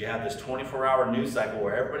earlier, is you have this 24-hour news cycle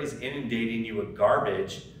where everybody's inundating you with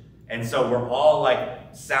garbage. And so we're all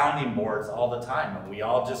like sounding boards all the time, and we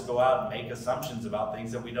all just go out and make assumptions about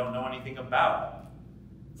things that we don't know anything about.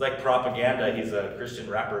 It's like propaganda. He's a Christian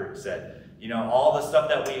rapper who said, you know, all the stuff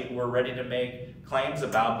that we're ready to make claims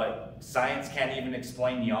about, but science can't even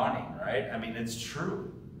explain yawning, right? I mean, it's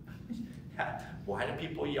true. Why do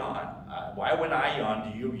people yawn? Why when I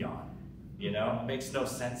yawn do you yawn? You know, it makes no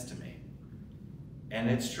sense to me. And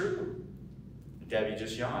it's true. Debbie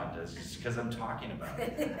just yawned. It's just because I'm talking about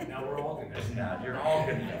it. Now we're all going to. Now you're all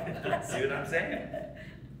going to yawn. See what I'm saying?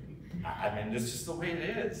 I mean, it's just the way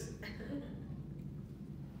it is.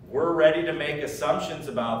 We're ready to make assumptions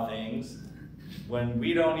about things when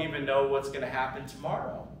we don't even know what's going to happen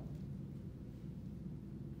tomorrow.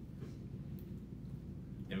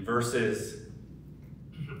 In verses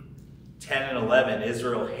 10 and 11,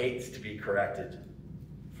 Israel hates to be corrected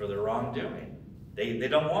for their wrongdoing. They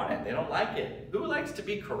don't want it. They don't like it. Who likes to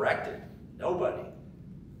be corrected? Nobody.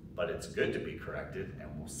 But it's good to be corrected, and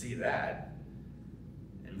we'll see that.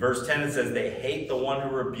 In verse 10 it says, they hate the one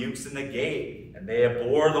who rebukes in the gate, and they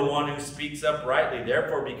abhor the one who speaks uprightly.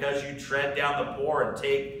 Therefore, because you tread down the poor and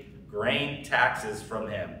take grain taxes from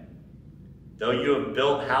him, though you have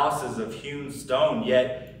built houses of hewn stone,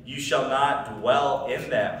 yet you shall not dwell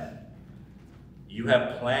in them. You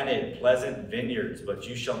have planted pleasant vineyards, but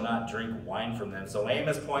you shall not drink wine from them. So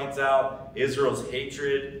Amos points out Israel's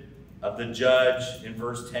hatred of the judge in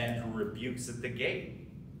verse 10 who rebukes at the gate.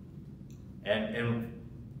 And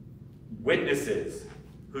witnesses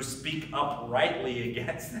who speak uprightly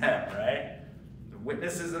against them, right? The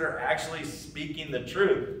witnesses that are actually speaking the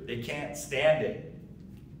truth, they can't stand it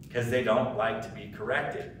because they don't like to be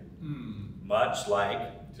corrected. Much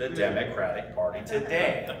like the Democratic Party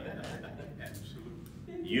today.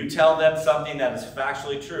 You tell them something that is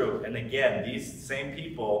factually true, and again, these same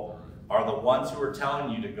people are the ones who are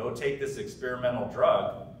telling you to go take this experimental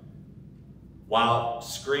drug while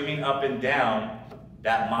screaming up and down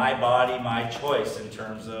that my body, my choice in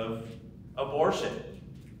terms of abortion.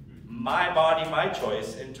 My body, my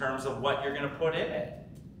choice in terms of what you're going to put in it.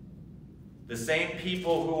 The same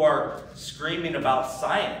people who are screaming about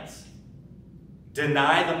science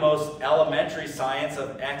deny the most elementary science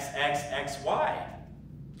of X, X, X, Y.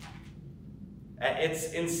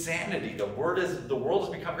 It's insanity. The world has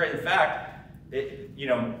become great. In fact,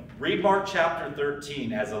 read Mark chapter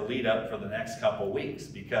 13 as a lead up for the next couple weeks,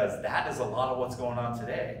 because that is a lot of what's going on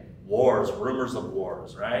today. Wars, rumors of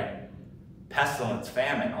wars, right? Pestilence,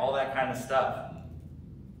 famine, all that kind of stuff.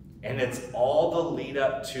 And it's all the lead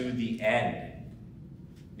up to the end.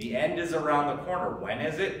 The end is around the corner. When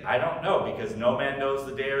is it? I don't know, because no man knows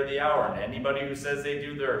the day or the hour, and anybody who says they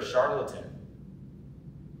do, they're a charlatan.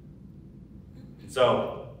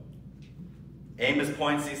 So, Amos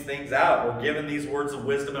points these things out. We're given these words of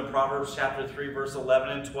wisdom in Proverbs chapter 3, verse 11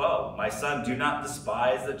 and 12. My son, do not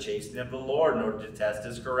despise the chastening of the Lord, nor detest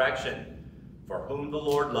his correction. For whom the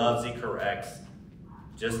Lord loves, he corrects,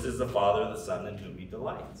 just as the Father the Son in whom he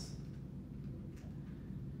delights.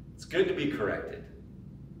 It's good to be corrected,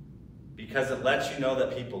 because it lets you know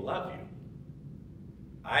that people love you.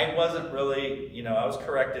 I wasn't really, I was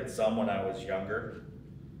corrected some when I was younger,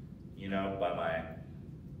 by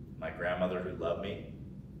my grandmother who loved me.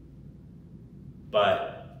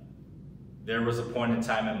 But there was a point in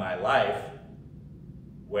time in my life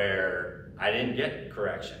where I didn't get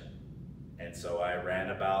correction. And so I ran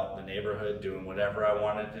about the neighborhood doing whatever I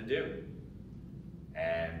wanted to do.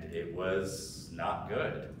 And it was not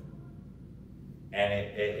good. And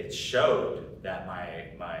it showed that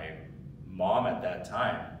my mom at that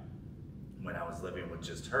time, when I was living with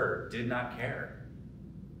just her, did not care.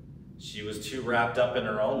 She was too wrapped up in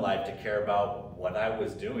her own life to care about what I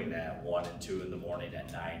was doing at 1 and 2 in the morning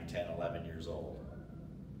at 9, 10, 11 years old.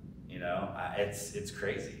 It's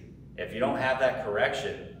crazy. If you don't have that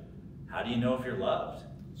correction, how do you know if you're loved?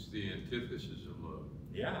 It's the antithesis of love.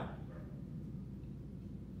 Yeah.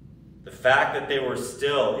 The fact that they were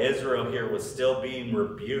still, Israel here was still being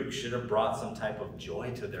rebuked, should have brought some type of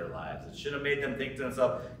joy to their lives. It should have made them think to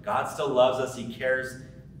themselves, God still loves us, he cares.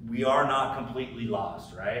 We are not completely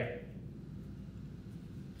lost, right?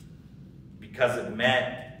 Because it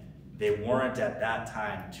meant they weren't at that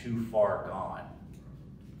time too far gone.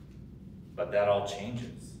 But that all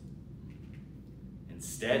changes.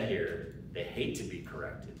 Instead here, they hate to be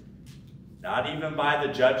corrected. Not even by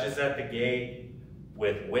the judges at the gate,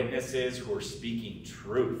 with witnesses who are speaking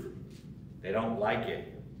truth. They don't like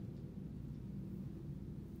it.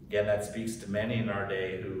 Again, that speaks to many in our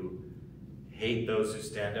day who hate those who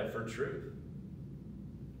stand up for truth.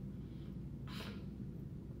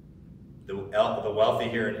 The wealthy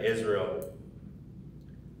here in Israel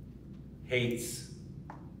hates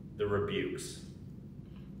the rebukes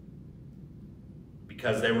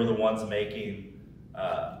because they were the ones making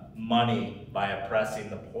money by oppressing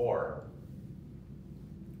the poor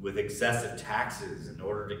with excessive taxes in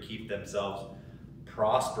order to keep themselves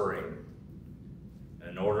prospering,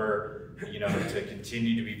 in order, to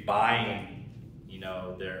continue to be buying,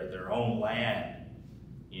 their own land.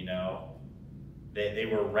 They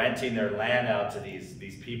were renting their land out to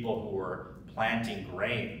these people who were planting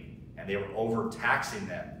grain, and they were overtaxing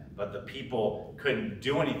them. But the people couldn't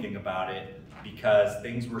do anything about it because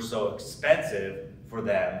things were so expensive for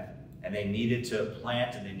them, and they needed to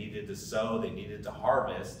plant, and they needed to sow, they needed to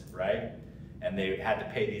harvest, right? And they had to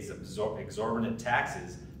pay these exorbitant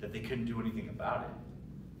taxes that they couldn't do anything about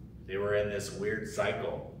it. They were in this weird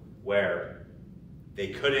cycle where they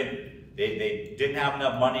didn't have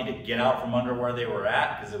enough money to get out from under where they were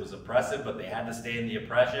at because it was oppressive, but they had to stay in the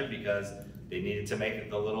oppression because they needed to make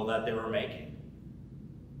the little that they were making.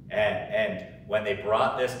 And when they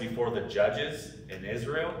brought this before the judges in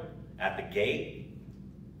Israel at the gate,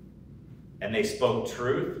 and they spoke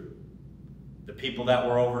truth, the people that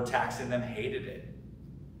were overtaxing them hated it.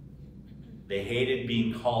 They hated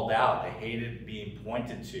being called out. They hated being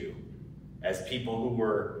pointed to as people who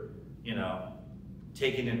were,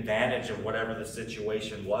 taking advantage of whatever the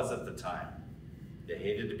situation was at the time. They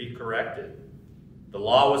hated to be corrected. The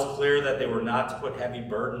law was clear that they were not to put heavy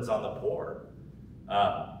burdens on the poor,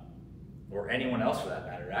 or anyone else for that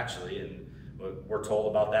matter, actually. And we're told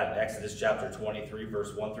about that in Exodus chapter 23,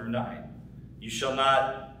 verse 1 through 9. You shall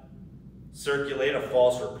not circulate a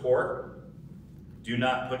false report. Do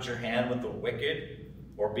not put your hand with the wicked,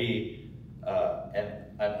 or be an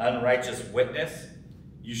unrighteous witness.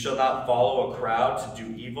 You shall not follow a crowd to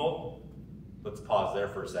do evil. Let's pause there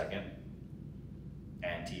for a second.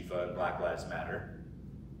 Antifa and Black Lives Matter.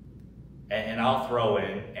 And I'll throw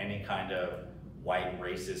in any kind of white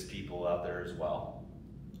racist people out there as well.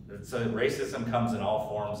 So racism comes in all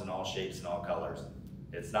forms and all shapes and all colors.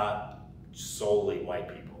 It's not solely white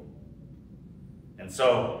people. And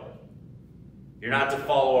so You're not to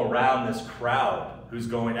follow around this crowd who's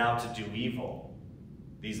going out to do evil.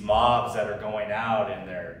 These mobs that are going out and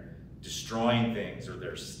they're destroying things or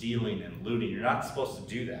they're stealing and looting. You're not supposed to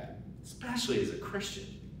do that, especially as a Christian.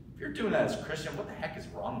 If you're doing that as a Christian, what the heck is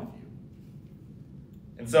wrong with you?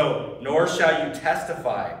 And so, nor shall you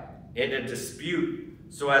testify in a dispute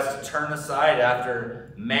so as to turn aside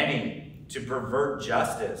after many to pervert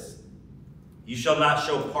justice. You shall not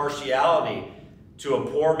show partiality to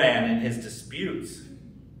a poor man in his disputes.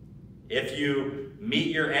 If you meet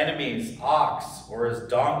your enemy's ox or his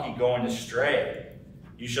donkey going astray,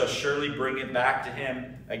 you shall surely bring it back to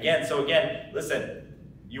him again. So again, listen,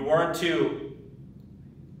 you weren't to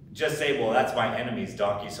just say, well, that's my enemy's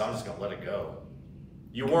donkey, so I'm just going to let it go.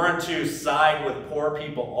 You weren't to side with poor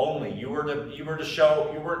people only. You weren't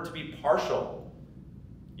to be partial.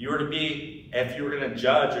 You were to be, if you were going to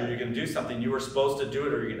judge or you're going to do something, you were supposed to do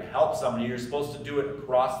it, or you're going to help somebody, you're supposed to do it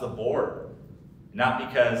across the board. Not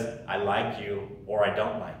because I like you or I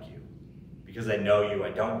don't like you. Because I know you, I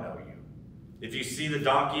don't know you. If you see the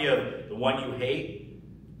donkey of the one you hate,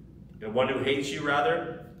 the one who hates you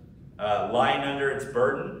rather, lying under its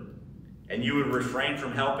burden, and you would refrain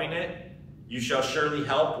from helping it, you shall surely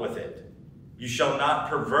help with it. You shall not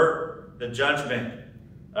pervert the judgment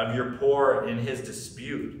of your poor in his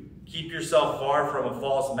dispute. Keep yourself far from a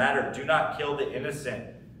false matter. Do not kill the innocent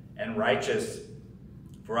and righteous,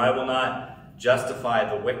 for I will not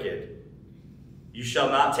justify the wicked. You shall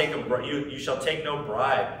not take you shall take no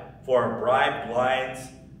bribe, for a bribe blinds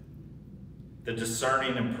the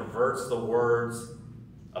discerning and perverts the words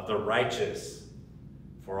of the righteous.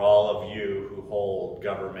 For all of you who hold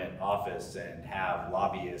government office and have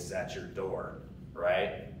lobbyists at your door,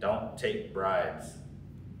 right? Don't take bribes.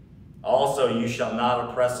 Also, you shall not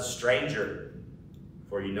oppress a stranger,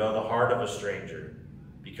 for you know the heart of a stranger,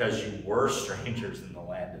 because you were strangers in the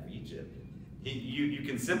land of Egypt. You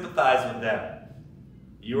can sympathize with them.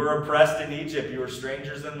 You were oppressed in Egypt. You were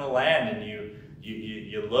strangers in the land, and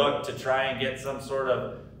you looked to try and get some sort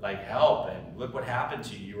of like help, and look what happened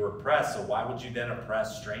to you. You were oppressed, so why would you then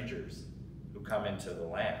oppress strangers who come into the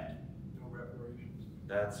land? No reparations.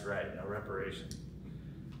 That's right, no reparations.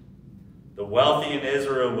 The wealthy in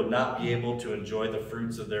Israel would not be able to enjoy the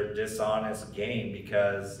fruits of their dishonest gain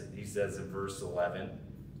because, he says in verse 11,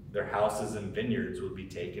 their houses and vineyards would be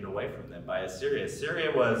taken away from them by Assyria.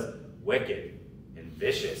 Assyria was wicked and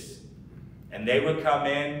vicious, and they would come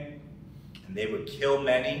in and they would kill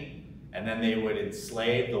many, and then they would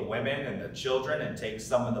enslave the women and the children and take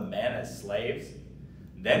some of the men as slaves.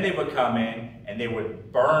 Then they would come in and they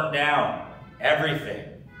would burn down everything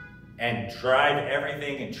and drive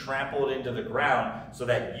everything and trample it into the ground so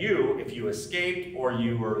that you, if you escaped or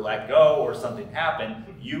you were let go or something happened,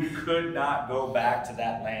 you could not go back to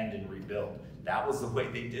that land and rebuild. That was the way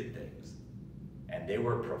they did things. And they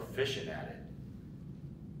were proficient at it.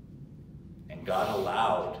 And God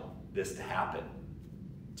allowed this to happen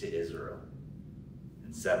to Israel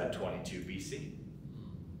in 722 BC.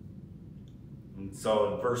 And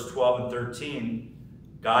so in verse 12 and 13,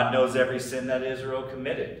 God knows every sin that Israel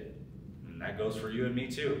committed. And that goes for you and me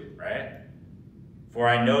too, right? For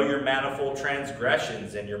I know your manifold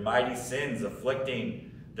transgressions and your mighty sins,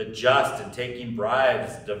 afflicting the just and taking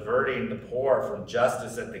bribes, diverting the poor from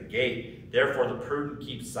justice at the gate. Therefore the prudent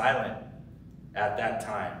keep silent at that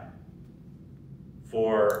time,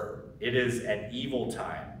 for it is an evil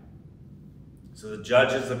time. So the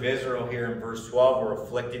judges of Israel here in verse 12 were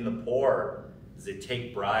afflicting the poor as they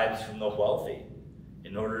take bribes from the wealthy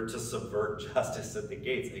in order to subvert justice at the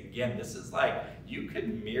gates. Again, this is like, you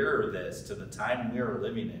could mirror this to the time we are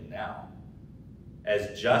living in now.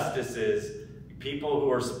 As justices, people who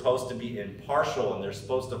are supposed to be impartial and they're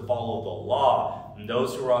supposed to follow the law, and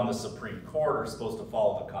those who are on the Supreme Court are supposed to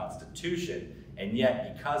follow the Constitution. And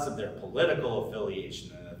yet, because of their political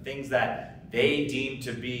affiliation and the things that they deem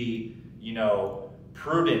to be,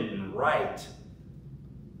 prudent and right,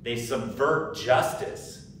 they subvert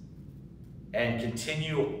justice and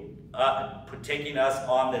continue taking us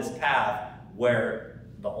on this path where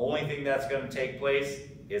the only thing that's going to take place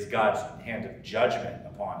is God's hand of judgment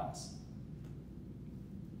upon us.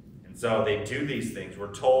 And so they do these things.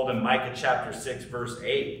 We're told in Micah chapter 6, verse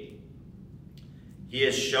 8, He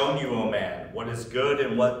has shown you, O man, what is good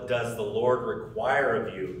and what does the Lord require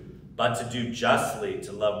of you, but to do justly,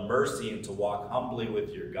 to love mercy, and to walk humbly with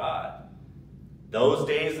your God. Those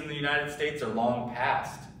days in the United States are long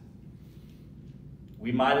past.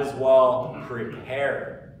 We might as well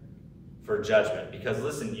prepare for judgment. Because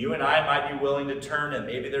listen, you and I might be willing to turn, and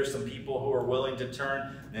maybe there's some people who are willing to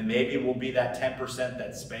turn, and maybe we'll be that 10%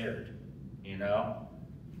 that's spared,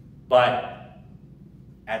 But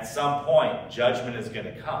at some point, judgment is going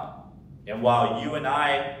to come. And while you and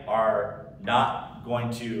I are not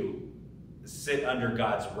going to sit under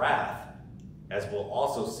God's wrath, as we'll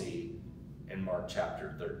also see in Mark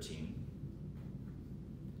chapter 13,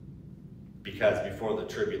 because before the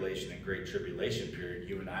tribulation and great tribulation period,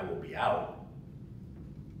 you and I will be out.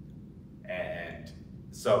 And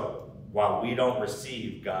so, while we don't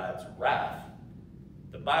receive God's wrath,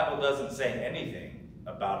 the Bible doesn't say anything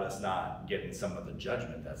about us not getting some of the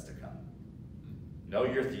judgment that's to come. Know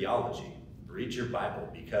your theology. Read your Bible,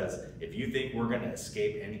 because if you think we're going to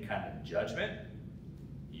escape any kind of judgment,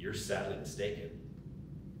 you're sadly mistaken.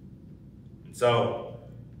 And so,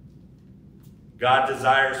 God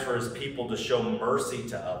desires for his people to show mercy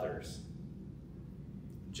to others,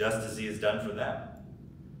 just as he has done for them.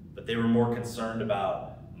 But they were more concerned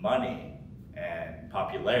about money and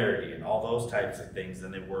popularity and all those types of things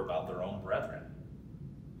than they were about their own brethren.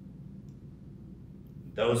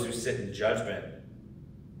 Those who sit in judgment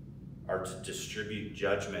are to distribute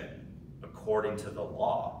judgment according to the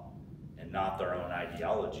law and not their own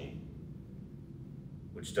ideology,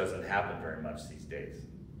 which doesn't happen very much these days.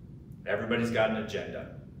 Everybody's got an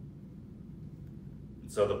agenda.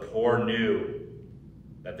 And so the poor knew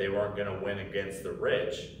that they weren't going to win against the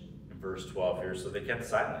rich in verse 12 here, so they kept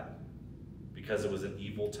silent because it was an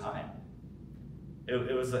evil time.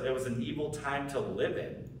 It was an evil time to live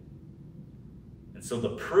in. And so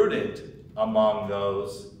the prudent among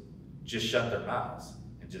those just shut their mouths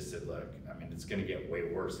and just said, look, I mean, it's going to get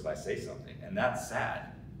way worse if I say something. And that's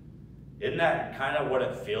sad. Isn't that kind of what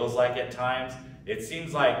it feels like at times? It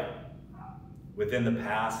seems like within the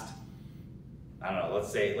past, I don't know,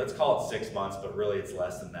 let's call it 6 months, but really it's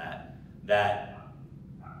less than that, that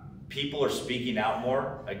people are speaking out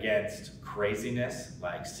more against craziness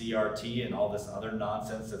like CRT and all this other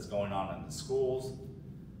nonsense that's going on in the schools,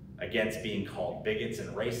 against being called bigots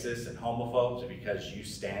and racists and homophobes because you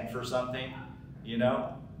stand for something, you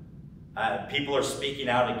know? People are speaking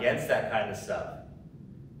out against that kind of stuff.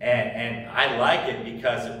 And I like it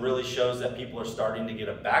because it really shows that people are starting to get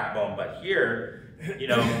a backbone. But here, you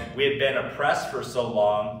know, we had been oppressed for so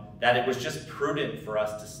long that it was just prudent for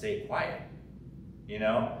us to stay quiet. You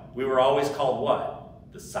know, we were always called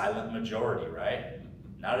what? The silent majority, right?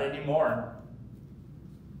 Not anymore.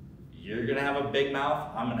 You're going to have a big mouth,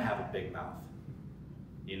 I'm going to have a big mouth.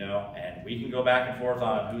 You know, and we can go back and forth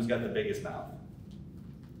on who's got the biggest mouth.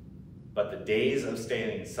 But the days of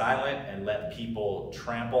staying silent and let people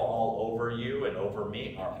trample all over you and over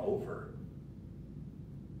me are over.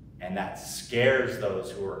 And that scares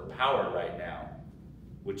those who are in power right now,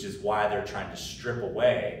 which is why they're trying to strip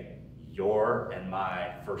away your and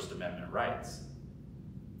my First Amendment rights.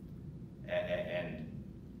 And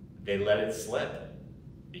they let it slip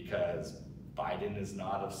because Biden is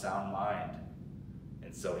not of sound mind.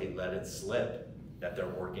 And so he let it slip that they're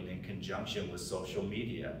working in conjunction with social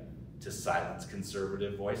media to silence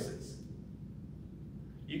conservative voices.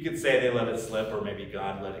 You could say they let it slip, or maybe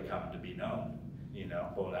God let it come to be known. You know,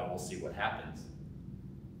 well, now we'll see what happens.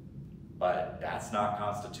 But that's not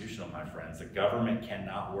constitutional, my friends. The government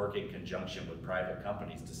cannot work in conjunction with private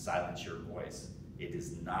companies to silence your voice. It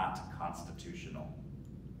is not constitutional.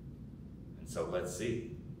 And so let's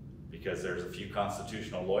see, because there's a few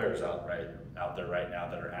constitutional lawyers out there right now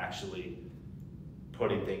that are actually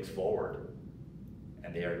putting things forward.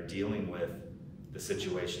 And they are dealing with the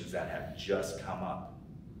situations that have just come up.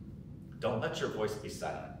 Don't let your voice be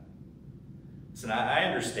silent. Listen, I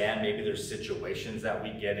understand maybe there's situations that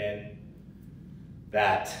we get in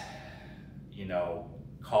that, you know,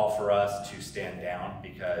 call for us to stand down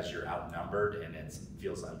because you're outnumbered and it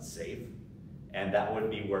feels unsafe. And that would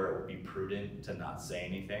be where it would be prudent to not say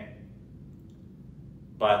anything.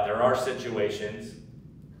 But there are situations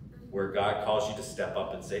where God calls you to step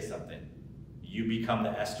up and say something. You become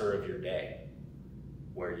the Esther of your day,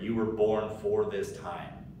 where you were born for this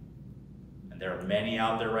time. And there are many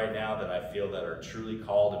out there right now that I feel that are truly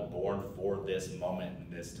called and born for this moment and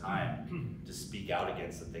this time to speak out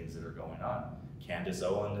against the things that are going on. Candace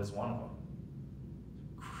Owen is one of them.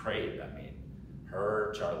 Great, I mean,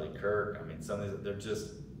 her, Charlie Kirk, I mean, some of these, they're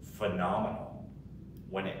just phenomenal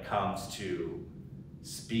when it comes to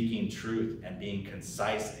speaking truth and being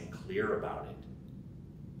concise and clear about it.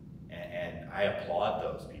 And I applaud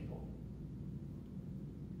those people.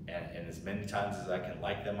 And as many times as I can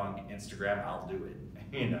like them on Instagram, I'll do it,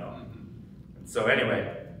 you know. And so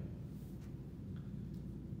anyway,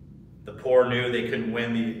 the poor knew they couldn't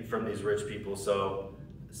win from these rich people, so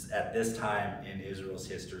at this time in Israel's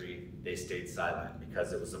history, they stayed silent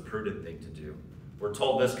because it was a prudent thing to do. We're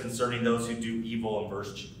told this concerning those who do evil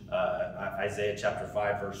in Isaiah chapter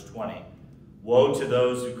 5, verse 20. Woe to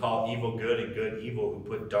those who call evil good and good evil, who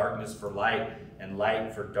put darkness for light and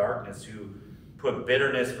light for darkness, who put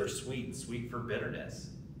bitterness for sweet and sweet for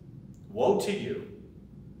bitterness. Woe to you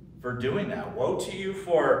for doing that. Woe to you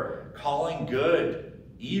for calling good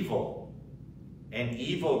evil and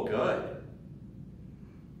evil good.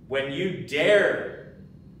 When you dare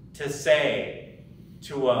to say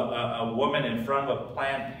to a woman in front of a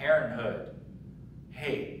Planned Parenthood,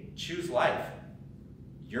 hey, choose life.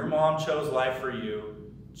 Your mom chose life for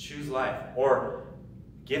you. Choose life. Or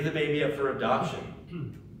give the baby up for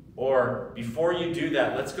adoption. Or before you do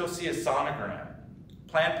that, let's go see a sonogram.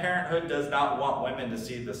 Planned Parenthood does not want women to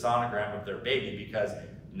see the sonogram of their baby because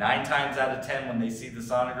 9 times out of 10 when they see the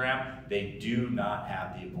sonogram, they do not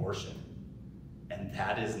have the abortion. And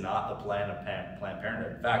that is not the plan of Planned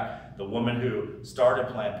Parenthood. In fact, the woman who started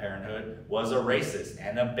Planned Parenthood was a racist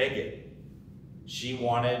and a bigot. She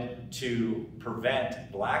wanted to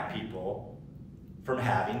prevent black people from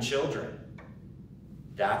having children.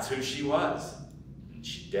 That's who she was. And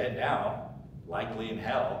she's dead now, likely in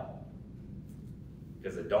hell,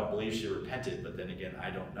 because I don't believe she repented, but then again, I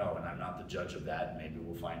don't know, and I'm not the judge of that. Maybe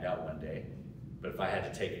we'll find out one day. But if I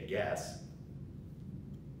had to take a guess.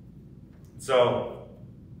 So,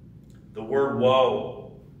 the word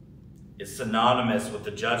woe is synonymous with the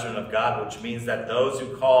judgment of God, which means that those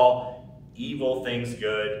who call evil things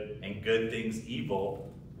good and good things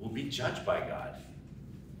evil will be judged by God.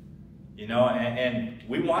 You know, and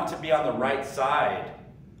we want to be on the right side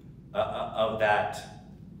of that,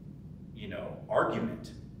 you know,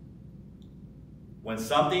 argument. When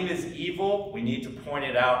something is evil, we need to point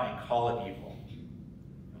it out and call it evil.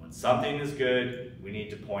 And when something is good, we need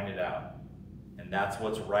to point it out. And that's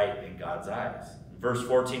what's right in God's eyes. Verse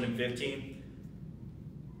 14 and 15,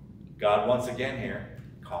 God once again here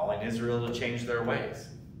calling Israel to change their ways.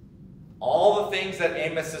 All the things that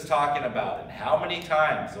Amos is talking about, and how many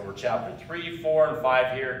times over chapter 3, 4, and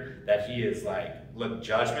 5 here that he is like, look,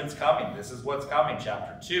 judgment's coming. This is what's coming.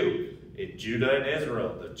 Chapter 2, Judah and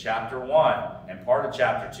Israel. The chapter 1 and part of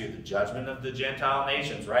chapter 2, the judgment of the Gentile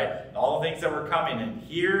nations, right? And all the things that were coming. And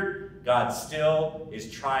here, God still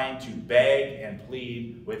is trying to beg and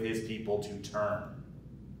plead with his people to turn.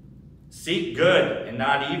 Seek good and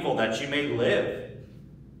not evil, that you may live.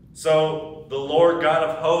 So the Lord God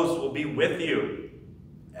of hosts will be with you,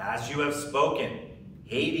 as you have spoken.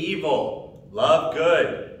 Hate evil, love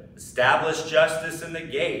good, establish justice in the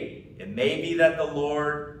gate. It may be that the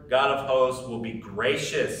Lord God of hosts will be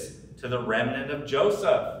gracious to the remnant of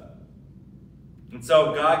Joseph. And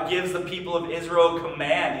so God gives the people of Israel a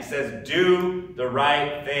command. He says, do the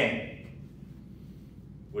right thing.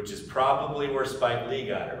 Which is probably where Spike Lee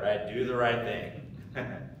got it, right? Do the right thing.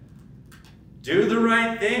 Do the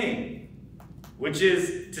right thing, which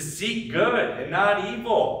is to seek good and not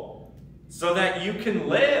evil, so that you can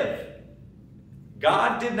live.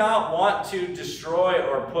 God did not want to destroy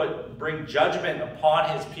or bring judgment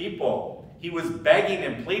upon his people. He was begging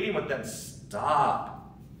and pleading with them,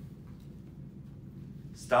 stop.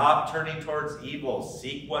 Stop turning towards evil.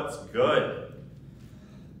 Seek what's good,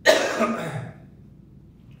 that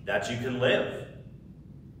you can live.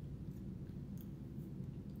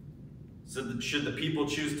 So should the people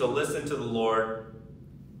choose to listen to the Lord,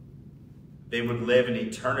 they would live in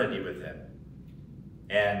eternity with him.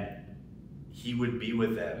 And he would be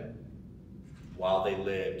with them while they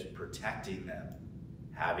lived, protecting them,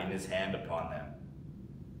 having his hand upon them.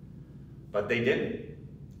 But they didn't,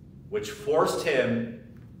 which forced him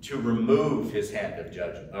to remove his hand of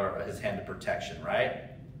judgment, or his hand of protection,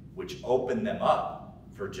 right? Which opened them up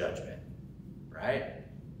for judgment, right?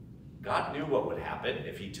 God knew what would happen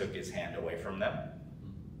if he took his hand away from them.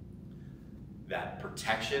 That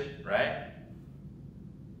protection, right?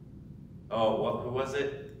 Oh, who was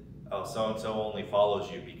it? Oh, so-and-so only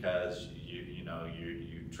follows you because you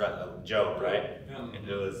trust Job, right?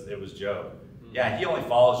 It was Job. Yeah, he only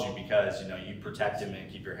follows you because, you protect him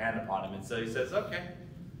and keep your hand upon him. And so he says, okay,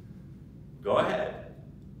 go ahead.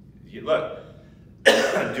 Look,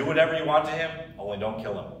 do whatever you want to him, only don't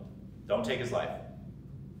kill him. Don't take his life.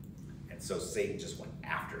 So Satan just went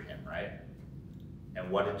after him, right?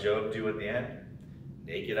 And what did Job do at the end?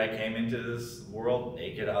 Naked I came into this world,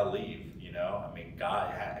 naked I'll leave.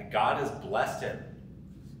 God has blessed him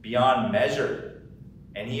beyond measure.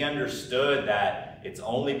 And he understood that it's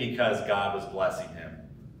only because God was blessing him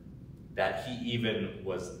that he even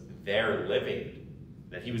was there living,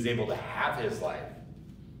 that he was able to have his life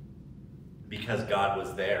because God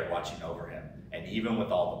was there watching over him. And even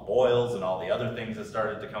with all the boils and all the other things that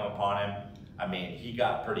started to come upon him, he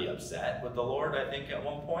got pretty upset with the Lord, I think, at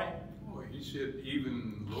one point. Boy, he he said,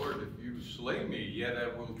 even, Lord, if you slay me, yet I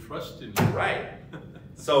will trust in you. Right.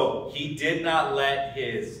 So he did not let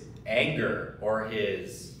his anger or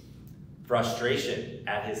his frustration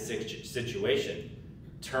at his situation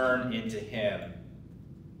turn into him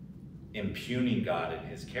impugning God in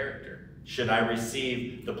his character. Should I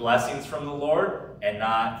receive the blessings from the Lord and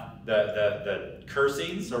not the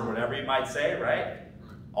cursings or whatever you might say, right?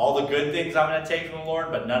 All the good things I'm going to take from the Lord,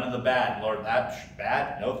 but none of the bad. Lord, that's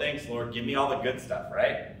bad. No thanks, Lord. Give me all the good stuff,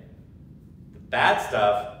 right? The bad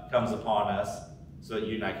stuff comes upon us so that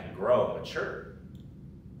you and I can grow and mature.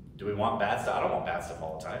 Do we want bad stuff? I don't want bad stuff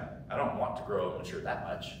all the time. I don't want to grow and mature that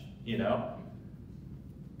much, you know?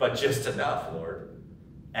 But just enough, Lord.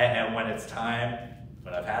 And when it's time,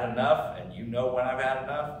 when I've had enough, and you know when I've had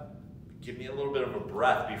enough, give me a little bit of a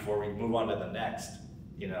breath before we move on to the next,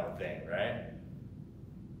 thing, right?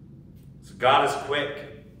 So God is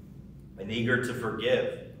quick and eager to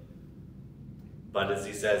forgive. But as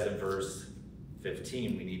he says in verse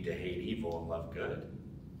 15, we need to hate evil and love good.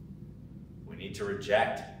 We need to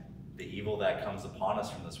reject the evil that comes upon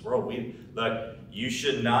us from this world. Look, you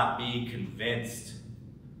should not be convinced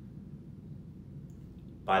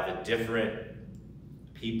by the different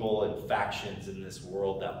people and factions in this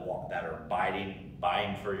world that are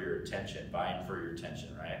buying for your attention,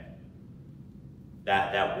 right?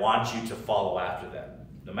 That want you to follow after them,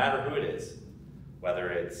 no matter who it is, whether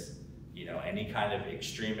it's any kind of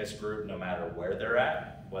extremist group, no matter where they're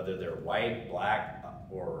at, whether they're white, black,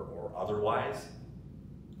 or otherwise.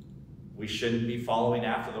 We shouldn't be following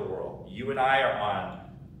after the world. You and I are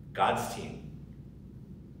on God's team,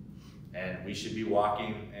 and we should be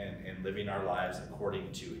walking and living our lives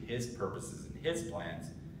according to his purposes and his plans,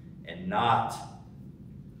 and not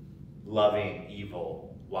loving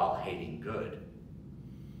evil while hating good.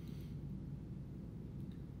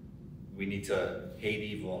 We need to hate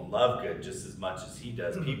evil and love good just as much as he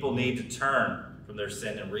does. People need to turn from their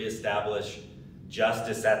sin and reestablish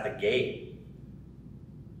justice at the gate,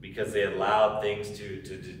 because they allowed things to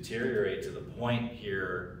deteriorate to the point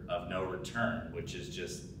here of no return, which is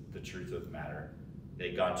just the truth of the matter.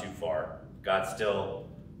 They'd gone too far. God still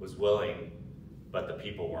was willing, but the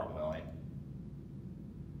people weren't willing.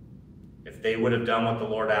 If they would have done what the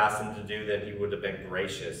Lord asked them to do, then he would have been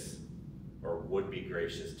gracious, or would be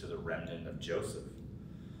gracious, to the remnant of Joseph.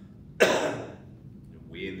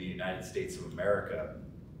 We in the United States of America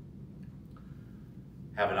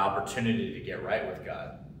have an opportunity to get right with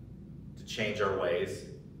God, to change our ways.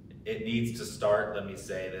 It needs to start, let me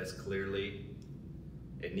say this clearly,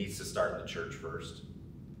 it needs to start in the church first.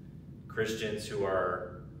 Christians who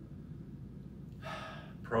are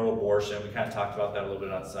pro-abortion, we kind of talked about that a little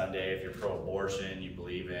bit on Sunday. If you're pro-abortion, you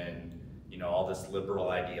believe in all this liberal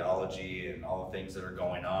ideology and all the things that are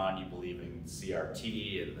going on, you believe in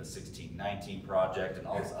CRT and the 1619 Project and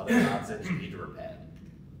all this other nonsense, you need to repent.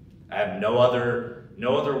 I have no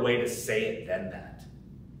other way to say it than that.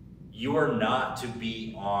 You are not to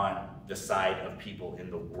be on the side of people in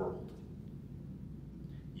the world.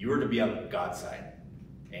 You are to be on God's side.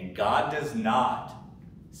 And God does not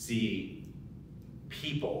see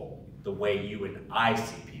people the way you and I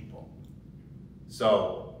see people.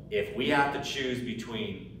 So if we have to choose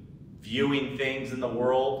between viewing things in the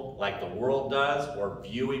world like the world does, or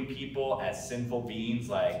viewing people as sinful beings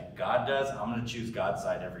like God does, I'm going to choose God's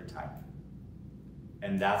side every time.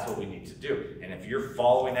 And that's what we need to do. And if you're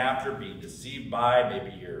following after, being deceived by,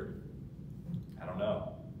 maybe you're, I don't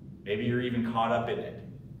know, maybe you're even caught up in it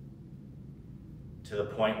to the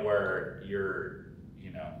point where you're,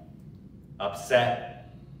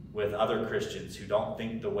 upset with other Christians who don't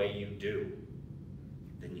think the way you do,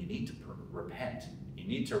 then you need to repent. You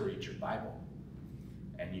need to read your Bible.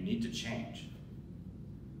 And you need to change.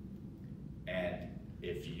 And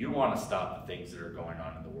if you want to stop the things that are going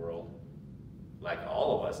on in the world, like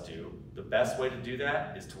all of us do, the best way to do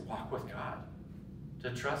that is to walk with God, to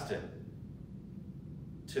trust him,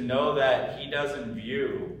 to know that he doesn't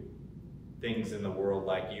view things in the world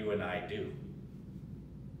like you and I do.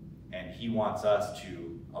 And he wants us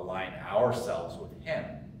to align ourselves with him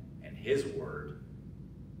and his word,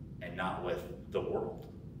 and not with the world,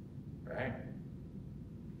 right?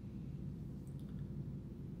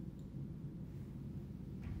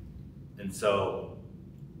 And so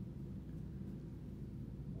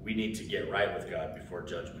we need to get right with God before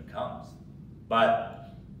judgment comes.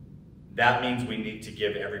 But that means we need to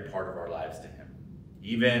give every part of our lives to him,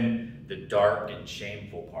 even the dark and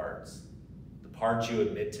shameful parts, the parts you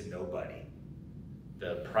admit to nobody,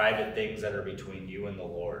 the private things that are between you and the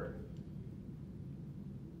Lord.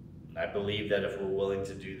 And I believe that if we're willing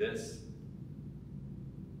to do this,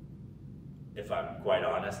 if I'm quite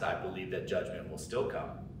honest, I believe that judgment will still come.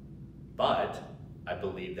 But I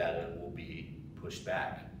believe that it will be pushed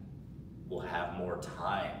back. We'll have more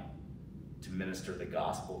time to minister the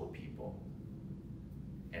gospel to people.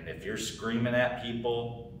 And if you're screaming at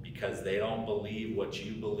people because they don't believe what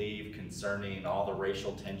you believe concerning all the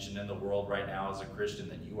racial tension in the world right now as a Christian,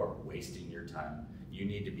 then you are wasting your time. You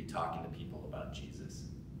need to be talking to people about Jesus.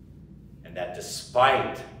 And that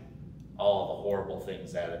despite all the horrible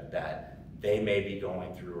things that they may be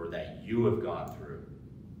going through or that you have gone through,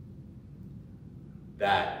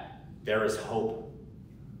 that there is hope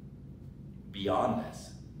beyond this.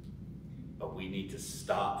 But we need to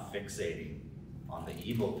stop fixating on the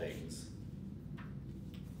evil things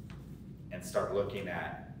and start looking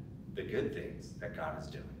at the good things that God is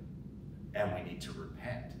doing. And we need to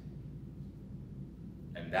repent.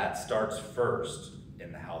 And that starts first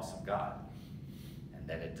in the house of God. And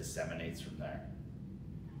then it disseminates from there.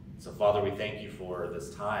 So Father, we thank you for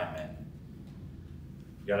this time. And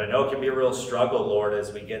God, I know it can be a real struggle, Lord,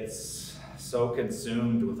 as we get so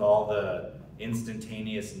consumed with all the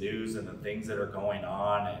instantaneous news and the things that are going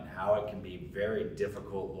on, and how it can be very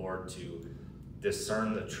difficult, Lord, to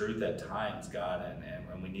discern the truth at times, God, and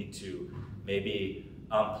when we need to maybe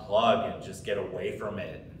unplug and just get away from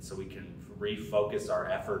it, and so we can refocus our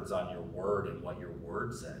efforts on your word and what your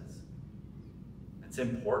word says. It's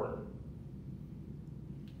important.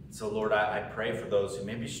 So Lord, I pray for those who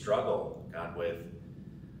maybe struggle, God, with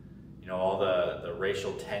all the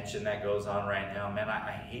racial tension that goes on right now. Man,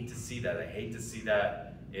 I hate to see that. I hate to see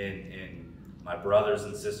that in my brothers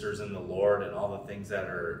and sisters in the Lord, and all the things that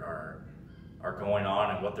are going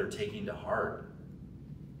on and what they're taking to heart.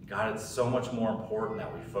 God, it's so much more important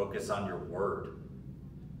that we focus on your word.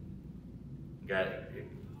 God,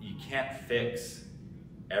 you can't fix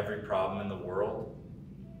every problem in the world,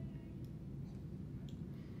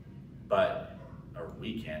 or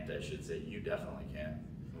we can't, I should say. You definitely can.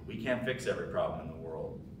 We can't fix every problem in the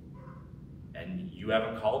world. And you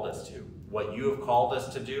haven't called us to. What you have called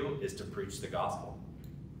us to do is to preach the gospel.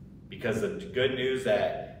 Because the good news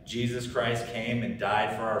that Jesus Christ came and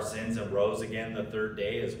died for our sins and rose again the third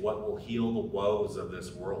day is what will heal the woes of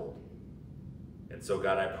this world. And so,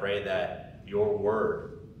 God, I pray that your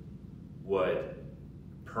word would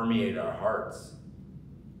permeate our hearts,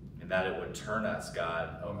 and that it would turn us,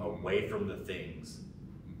 God, away from the things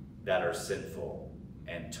that are sinful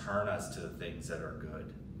and turn us to the things that are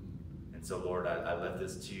good. And so, Lord, I lift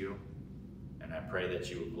this to you, and I pray that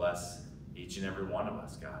you would bless each and every one of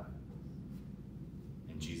us, God.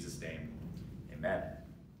 In Jesus' name, amen.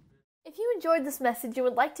 If you enjoyed this message and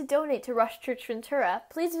would like to donate to Rush Church Ventura,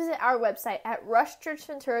 please visit our website at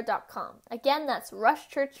rushchurchventura.com. Again, that's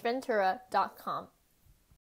rushchurchventura.com.